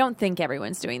don't think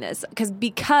everyone's doing this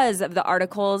because of the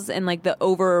articles and like the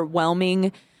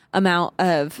overwhelming amount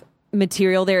of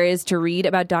material there is to read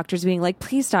about doctors being like,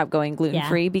 please stop going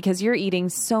gluten-free because you're eating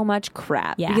so much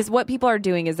crap. Yeah. Because what people are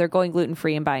doing is they're going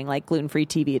gluten-free and buying like gluten-free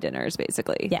TV dinners,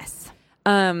 basically. Yes.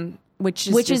 Which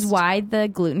is why the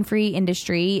gluten-free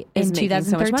industry Is in making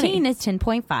so much 2013 money. is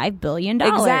 $10.5 billion.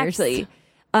 Exactly.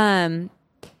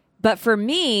 But for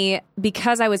me,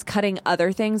 because I was cutting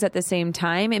other things at the same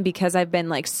time, and because I've been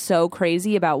like so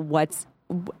crazy about what's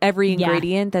every Yeah.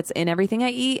 ingredient that's in everything I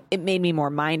eat, it made me more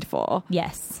mindful.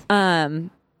 Yes.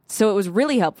 So it was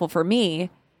really helpful for me.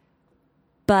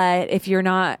 But if you're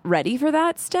not ready for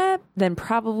that step, then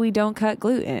probably don't cut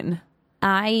gluten.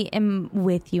 I am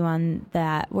with you on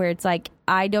that, where it's like,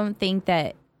 I don't think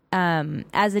that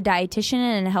as a dietitian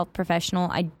and a health professional,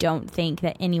 I don't think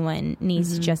that anyone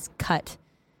needs to just cut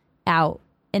out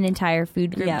an entire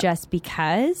food group Yep. just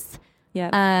because. Yeah.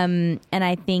 And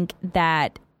I think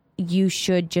that you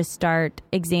should just start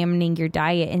examining your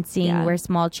diet and seeing Yeah. where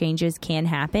small changes can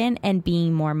happen and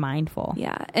being more mindful.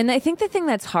 Yeah. And I think the thing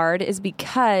that's hard is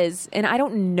because, and I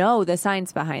don't know the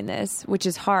science behind this, which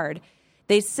is hard.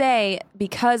 They say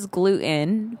because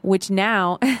gluten, which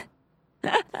now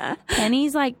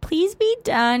Penny's like, please be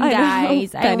done, I know,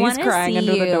 guys. I Penny's want to crying see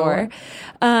under you. the door.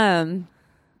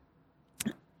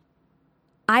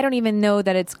 I don't even know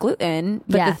that it's gluten,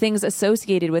 but Yeah. the things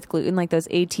associated with gluten, like those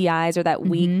ATIs or that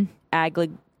wheat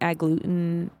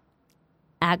agglutinin,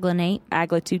 Agglunate.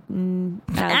 agglutinin,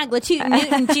 Agglutinin,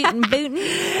 Newton, Tootin,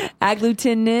 Bootin.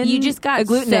 agglutinin. You just got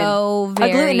agglutinin. so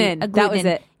very Agglutinin. That was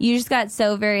it. You just got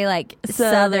so very like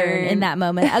southern in that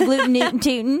moment. Agglutinin,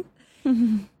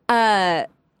 Tootin.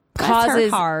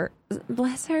 Causes heart.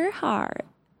 Bless her heart.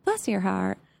 Bless your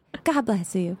heart. God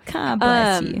bless you. God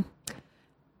bless you.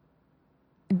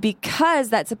 Because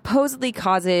that supposedly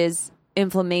causes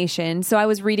inflammation. So I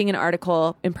was reading an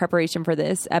article in preparation for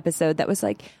this episode that was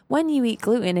like, when you eat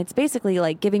gluten, it's basically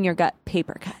like giving your gut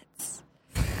paper cuts.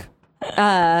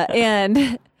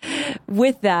 And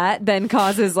with that, then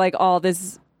causes like all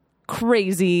this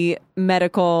crazy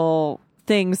medical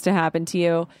things to happen to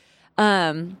you.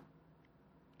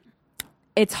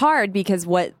 it's hard because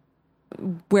where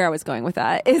I was going with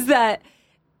that is that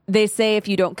they say if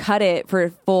you don't cut it for a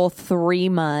full 3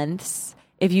 months,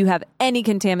 if you have any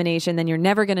contamination, then you're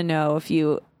never going to know if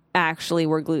you actually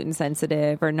were gluten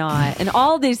sensitive or not. And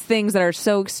all these things that are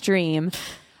so extreme.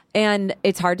 And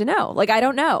it's hard to know. Like, I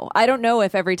don't know. I don't know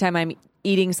if every time I'm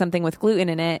eating something with gluten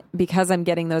in it, because I'm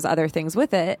getting those other things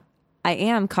with it, I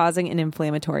am causing an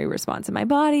inflammatory response in my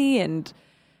body and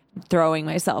throwing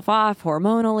myself off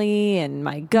hormonally and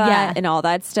my gut and all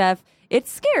that stuff.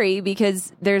 It's scary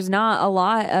because there's not a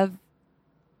lot of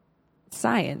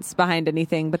science behind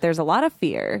anything, but there's a lot of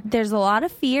fear. There's a lot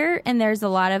of fear and there's a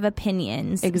lot of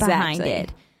opinions behind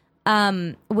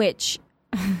it. Which,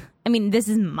 I mean, this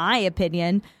is my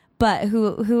opinion, but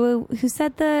who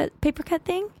said the paper cut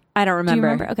thing? I don't remember.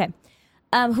 Do you remember?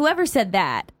 Okay. Whoever said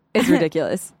that. It's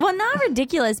ridiculous. Well, not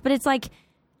ridiculous, but it's like,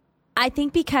 I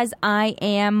think because I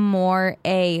am more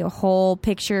a whole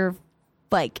picture,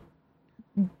 like,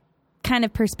 kind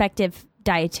of perspective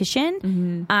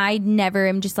dietitian, I never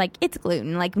am just like, it's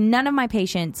gluten. Like, none of my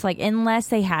patients, like, unless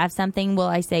they have something, will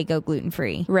I say go gluten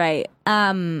free. Right.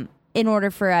 In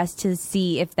order for us to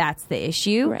see if that's the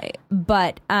issue. Right.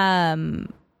 But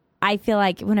I feel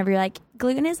like whenever you're like,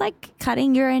 gluten is like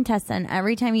cutting your intestine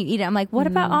every time you eat it. I'm like, what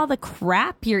about all the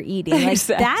crap you're eating? Like,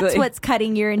 Exactly. that's what's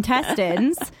cutting your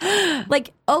intestines.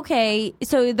 Like, okay,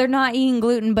 so they're not eating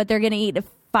gluten, but they're going to eat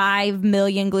 5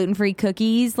 million gluten-free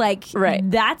cookies. Like,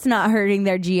 that's not hurting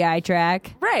their GI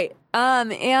tract. Right.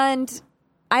 And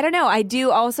I don't know. I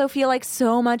do also feel like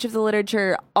so much of the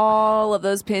literature, all of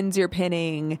those pins you're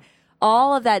pinning,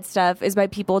 all of that stuff is by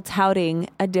people touting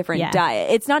a different diet.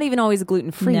 It's not even always a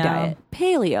gluten-free diet.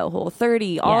 Paleo,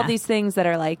 Whole30, all of these things that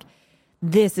are like,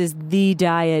 this is the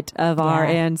diet of our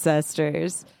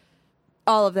ancestors.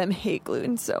 All of them hate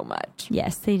gluten so much.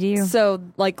 Yes, they do. So,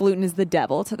 like, gluten is the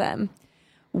devil to them.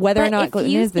 Whether or not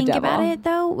gluten is the devil. If you think about it,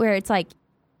 though, where it's like,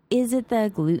 is it the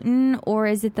gluten or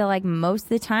is it the, like, most of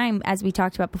the time, as we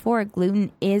talked about before,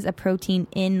 gluten is a protein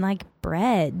in, like,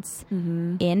 breads,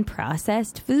 in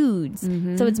processed foods.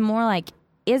 So it's more like,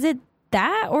 is it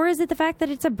that or is it the fact that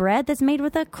it's a bread that's made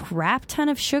with a crap ton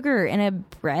of sugar and a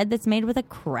bread that's made with a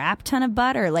crap ton of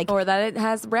butter? Like, or that it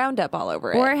has Roundup all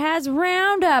over it. Or it has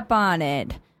Roundup on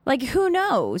it. Like, who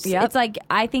knows? Yep. It's like,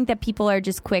 I think that people are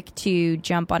just quick to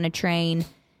jump on a train.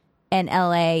 And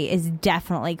LA is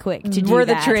definitely quick to do that. We're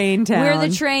the train town. We're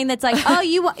the train that's like, oh,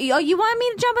 you want me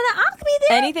to jump on that? I'll be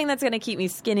there. Anything that's going to keep me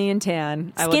skinny and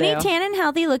tan. Skinny, tan, and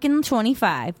healthy, looking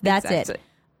 25. That's it.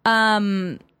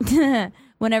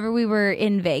 Whenever we were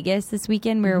in Vegas this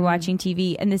weekend, we were watching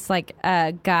TV, and this like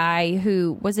guy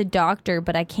who was a doctor,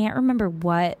 but I can't remember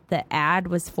what the ad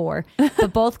was for.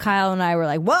 But both Kyle and I were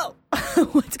like, whoa,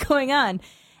 what's going on?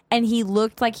 And he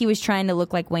looked like he was trying to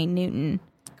look like Wayne Newton.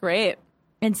 Great.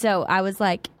 And so I was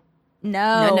like,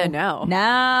 no.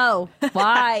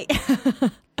 Why?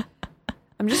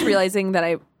 I'm just realizing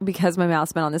that because my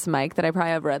mouth's been on this mic, that I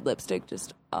probably have red lipstick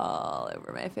just all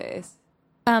over my face.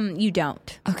 You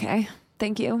don't. Okay.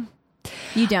 Thank you.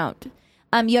 You don't.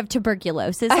 You have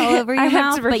tuberculosis all over your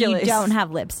mouth, but you don't have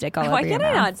lipstick all over your mouth. Why can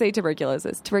I not say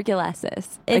tuberculosis?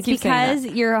 Tuberculosis. It's because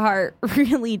your heart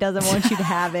really doesn't want you to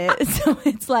have it. So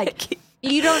it's like...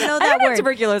 You don't know that I don't word. have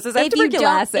tuberculosis. I have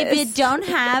tuberculosis. If you don't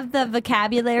have the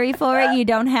vocabulary for it, you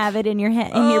don't have it in your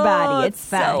your body. It's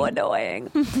fine. So annoying.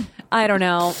 I don't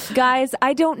know. Guys,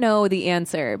 I don't know the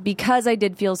answer because I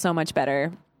did feel so much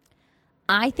better.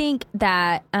 I think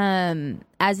that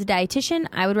as a dietitian,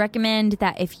 I would recommend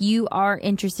that if you are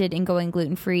interested in going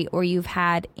gluten-free or you've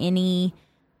had any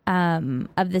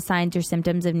of the signs or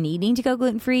symptoms of needing to go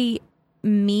gluten-free,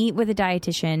 meet with a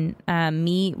dietitian,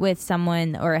 meet with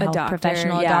someone or a health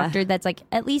professional, a doctor that's like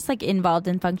at least like involved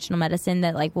in functional medicine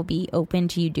that like will be open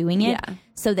to you doing it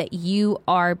so that you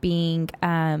are being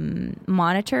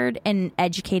monitored and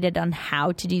educated on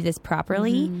how to do this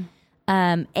properly.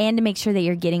 And to make sure that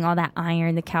you're getting all that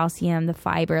iron, the calcium, the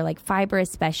fiber. Like fiber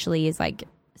especially is like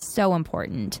so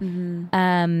important.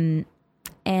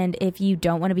 And if you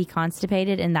don't want to be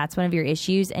constipated and that's one of your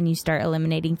issues and you start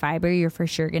eliminating fiber, you're for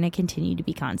sure going to continue to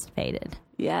be constipated.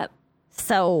 Yep.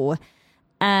 So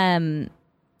find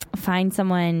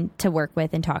someone to work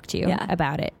with and talk to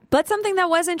about it. But something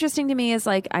that was interesting to me is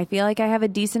like, I feel like I have a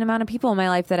decent amount of people in my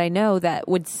life that I know that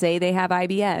would say they have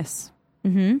IBS.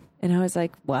 And I was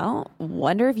like, well,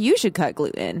 wonder if you should cut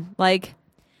gluten. Like,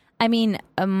 I mean,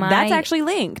 that's actually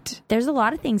linked. There's a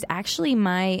lot of things. Actually,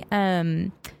 my...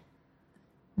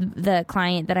 the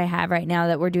client that I have right now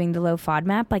that we're doing the low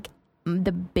FODMAP, like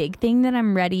the big thing that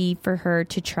I'm ready for her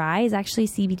to try is actually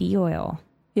CBD oil.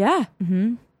 Yeah.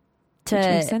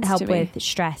 To help with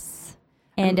stress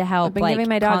and to help I've been like giving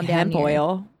my dog calm down hemp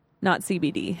oil, not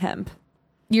CBD, hemp.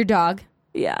 your dog.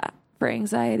 Yeah, for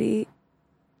anxiety.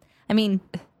 I mean,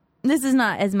 this is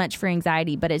not as much for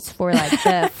anxiety, but it's for like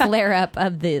the flare up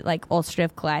of the like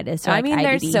ulcerative colitis. Or, I like, mean, IBD.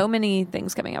 there's so many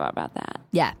things coming up about that.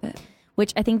 Yeah.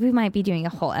 Which I think we might be doing a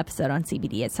whole episode on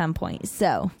CBD at some point.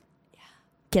 So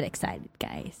get excited,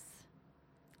 guys.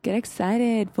 Get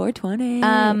excited,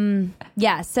 420.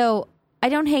 Yeah, so I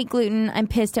don't hate gluten. I'm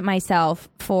pissed at myself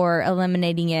for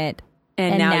eliminating it.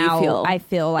 And now I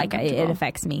feel like it uncomfortable.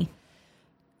 affects me.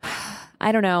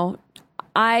 I don't know.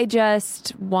 I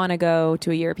just want to go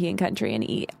to a European country and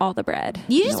eat all the bread.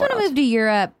 You in just the want to world. move to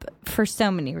Europe for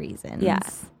so many reasons. Yeah.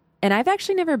 And I've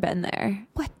actually never been there.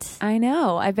 What? I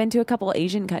know. I've been to a couple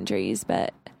Asian countries,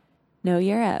 but no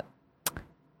Europe.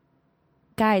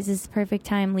 Guys, this is the perfect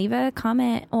time. Leave a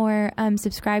comment or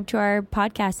subscribe to our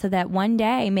podcast so that one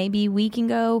day maybe we can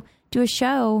go do a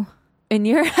show In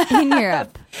Europe? in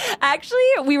Europe. Actually,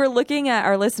 we were looking at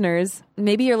our listeners.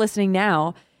 Maybe you're listening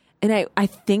now. And I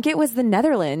think it was the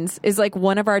Netherlands is like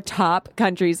one of our top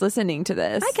countries listening to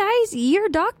this. Hi, guys. Your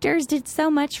doctors did so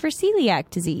much for celiac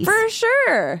disease For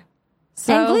sure.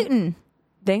 So, and gluten.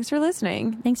 Thanks for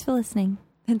listening Thanks for listening.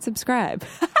 and subscribe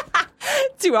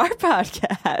to our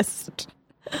podcast.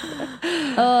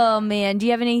 Oh, man. Do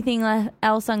you have anything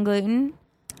else on gluten?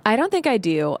 I don't think I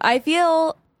do. I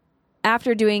feel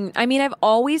after doing, I've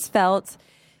always felt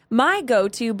my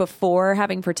go-to before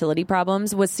having fertility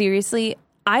problems was seriously,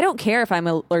 I don't care if I'm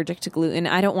allergic to gluten.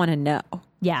 I don't want to know.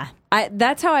 Yeah.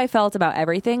 That's how I felt about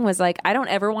everything was like, I don't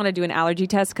ever want to do an allergy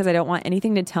test because I don't want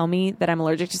anything to tell me that I'm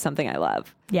allergic to something I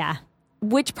love, Yeah.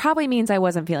 which probably means I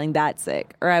wasn't feeling that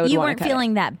sick or I would You wanna weren't cut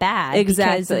feeling it. that bad.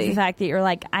 Exactly. Because of the fact that you're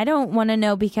like, I don't want to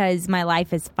know because my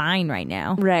life is fine right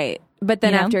now. Right. But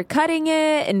then You know? after cutting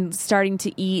it and starting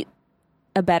to eat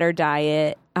a better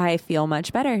diet, I feel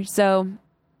much better. So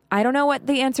I don't know what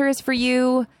the answer is for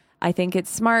you. I think it's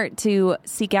smart to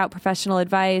seek out professional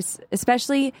advice,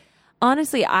 especially,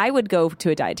 honestly, I would go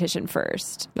to a dietitian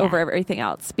first over everything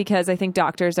else because I think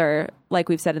doctors are, like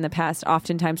we've said in the past,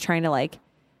 oftentimes trying to like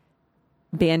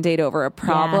Band-Aid over a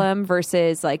problem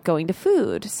versus like going to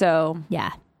food. So Yeah.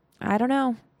 I don't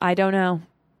know.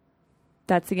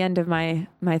 That's the end of my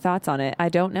thoughts on it. I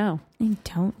don't know. I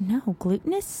don't know.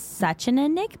 Gluten is such an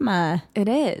enigma. It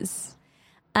is.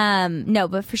 No,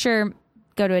 but for sure,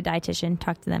 go to a dietitian,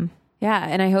 talk to them. Yeah,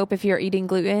 and I hope if you're eating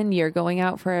gluten, you're going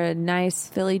out for a nice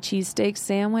Philly cheesesteak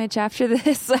sandwich after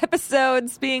this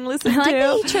episode's being listened I like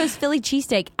that to. you chose Philly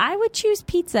cheesesteak. I would choose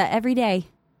pizza every day.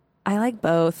 I like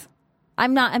both.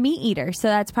 I'm not a meat eater, so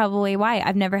that's probably why.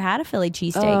 I've never had a Philly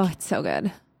cheesesteak. Oh, it's so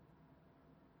good.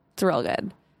 It's real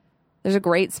good. There's a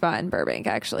great spot in Burbank,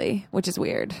 actually, which is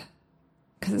weird.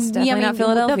 Because it's definitely not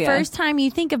Philadelphia. The first time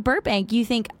you think of Burbank, you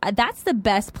think that's the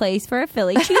best place for a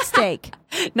Philly cheesesteak.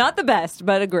 Not the best,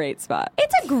 but a great spot.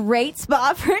 It's a great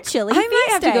spot for a chili I might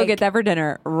have to go steak. get that for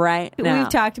dinner right now. We've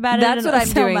talked about it. That's what I'm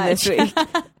so doing much. this week.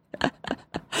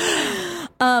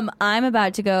 I'm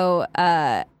about to go.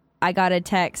 I got a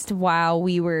text while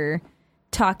we were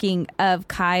talking of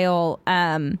Kyle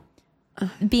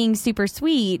being super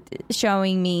sweet,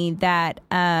 showing me that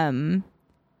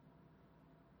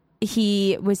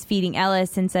he was feeding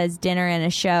Ellis and says dinner and a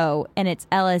show, and it's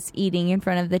Ellis eating in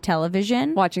front of the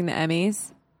television. Watching the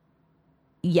Emmys.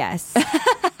 Yes.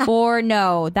 Or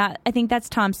no, I think that's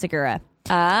Tom Segura.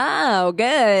 Oh,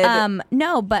 good.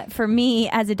 No, but for me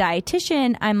as a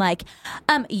dietitian, I'm like,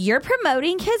 you're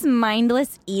promoting his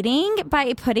mindless eating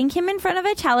by putting him in front of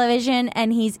a television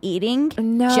and he's eating just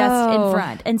in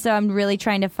front. And so I'm really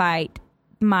trying to fight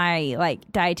my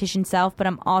like dietitian self, but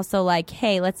I'm also like,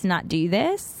 hey, let's not do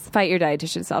this. Fight your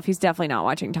dietitian self. He's definitely not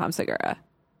watching Tom Segura.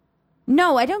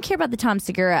 No, I don't care about the Tom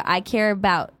Segura. I care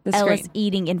about The Ellis screen.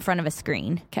 eating in front of a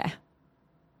screen. Okay.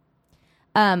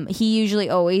 He usually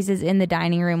always is in the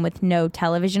dining room with no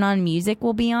television on. Music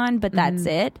will be on, but that's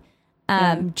it.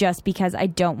 Just because I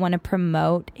don't want to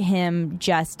promote him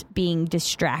just being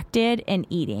distracted and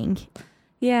eating.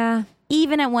 Yeah.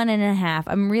 Even at 1.5,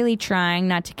 I'm really trying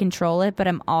not to control it, but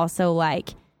I'm also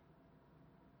like,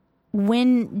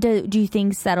 when do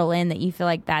things settle in that you feel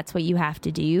like that's what you have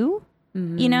to do?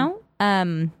 You know?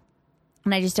 And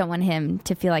I just don't want him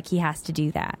to feel like he has to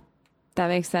do that. That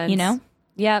makes sense. You know?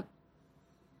 Yep.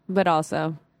 But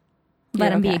also, Let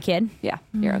you're him be okay. a kid. Yeah,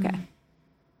 you're okay.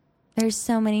 There's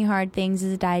so many hard things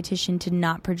as a dietitian to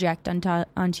not project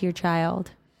onto your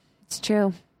child. It's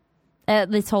true.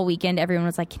 This whole weekend, everyone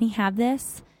was like, can he have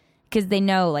this? Because they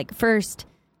know, like, first,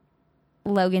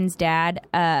 Logan's dad,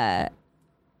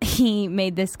 he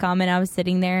made this comment. I was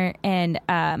sitting there, and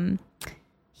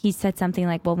he said something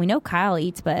like, well, we know Kyle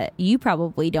eats, but you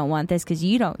probably don't want this because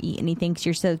you don't eat anything because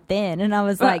you're so thin. And I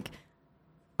was like,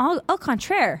 au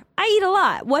contraire, I eat a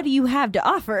lot. What do you have to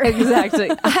offer? Exactly.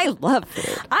 I love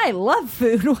food. I love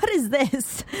food. What is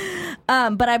this?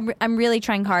 But I'm really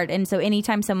trying hard. And so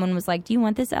anytime someone was like, do you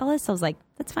want this, Ellis? I was like,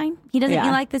 that's fine. He doesn't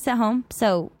eat like this at home.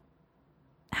 So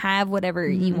have whatever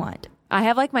you want. I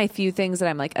have like my few things that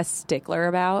I'm like a stickler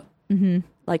about,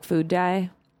 like food dye.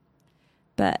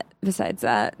 But besides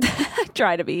that, I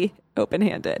try to be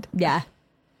open-handed. Yeah.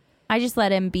 I just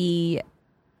let him be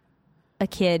a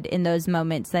kid in those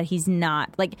moments that he's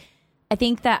not. Like, I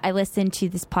think that I listened to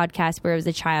this podcast where it was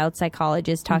a child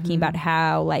psychologist talking about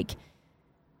how, like,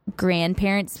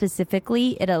 grandparents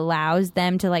specifically, it allows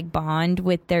them to, like, bond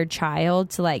with their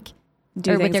child to, like,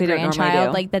 Do or with things their they don't normally grandchild,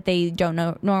 do. like, that they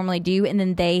don't normally do. And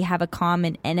then they have a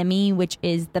common enemy, which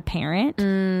is the parent,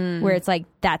 where it's like,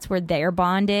 that's where their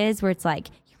bond is, where it's like,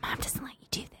 your mom doesn't let you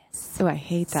do this. Oh, I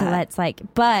hate that. So that's like,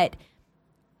 but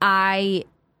I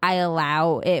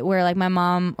allow it where like my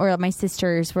mom or my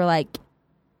sisters were like,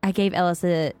 I gave Ellis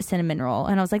a cinnamon roll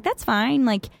and I was like, that's fine.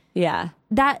 Like, yeah.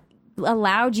 that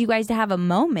allowed you guys to have a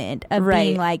moment of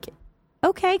being like,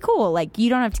 okay, cool. Like, you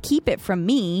don't have to keep it from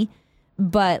me,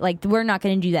 but like, we're not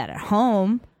going to do that at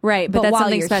home. Right. But that's while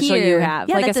something you're special here, you have.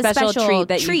 yeah, like a that's special treat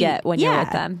that you get when you're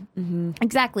with them.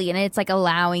 Exactly. And it's like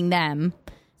allowing them.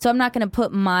 So I'm not going to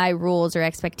put my rules or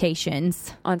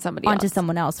expectations On somebody onto else.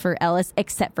 someone else for Ellis,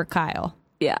 except for Kyle.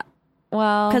 Yeah.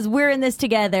 Well, Because we're in this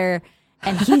together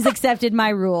and he's accepted my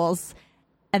rules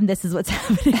and this is what's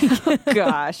happening.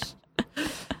 gosh.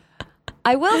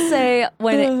 I will say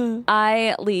when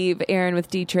I leave Aaron with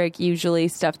Dietrich, usually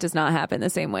stuff does not happen the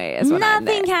same way as when I'm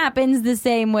Nothing there. happens the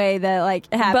same way that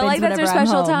like happens. But like that's their whenever I'm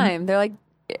special home. time. They're like,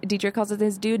 Dietrich calls it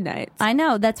his dude nights. I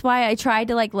know. That's why I tried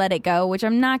to like let it go, which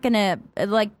I'm not gonna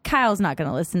like. Kyle's not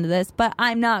gonna listen to this, but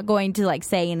I'm not going to like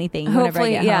say anything. Whenever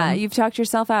Hopefully, I get yeah, home. you've talked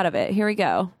yourself out of it. Here we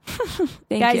go.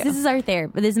 Thank Guys, you. this is our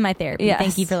therapy. This is my therapy. Yes.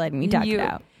 Thank you for letting me talk it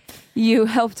out. You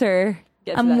helped her.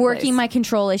 Get to I'm that working place. my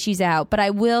control issues out, but I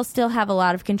will still have a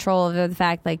lot of control over the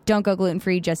fact like don't go gluten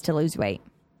free just to lose weight.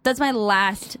 That's my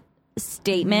last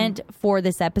statement for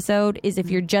this episode is if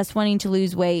you're just wanting to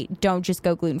lose weight, don't just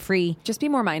go gluten free. Just be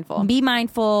more mindful. Be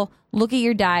mindful, look at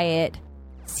your diet,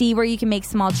 see where you can make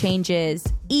small changes,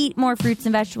 eat more fruits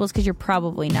and vegetables because you're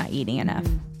probably not eating enough.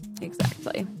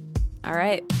 Exactly. All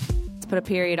right. Let's put a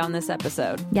period on this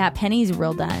episode. Yeah, Penny's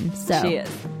real done. So She is.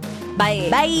 bye.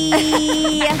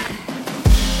 Bye.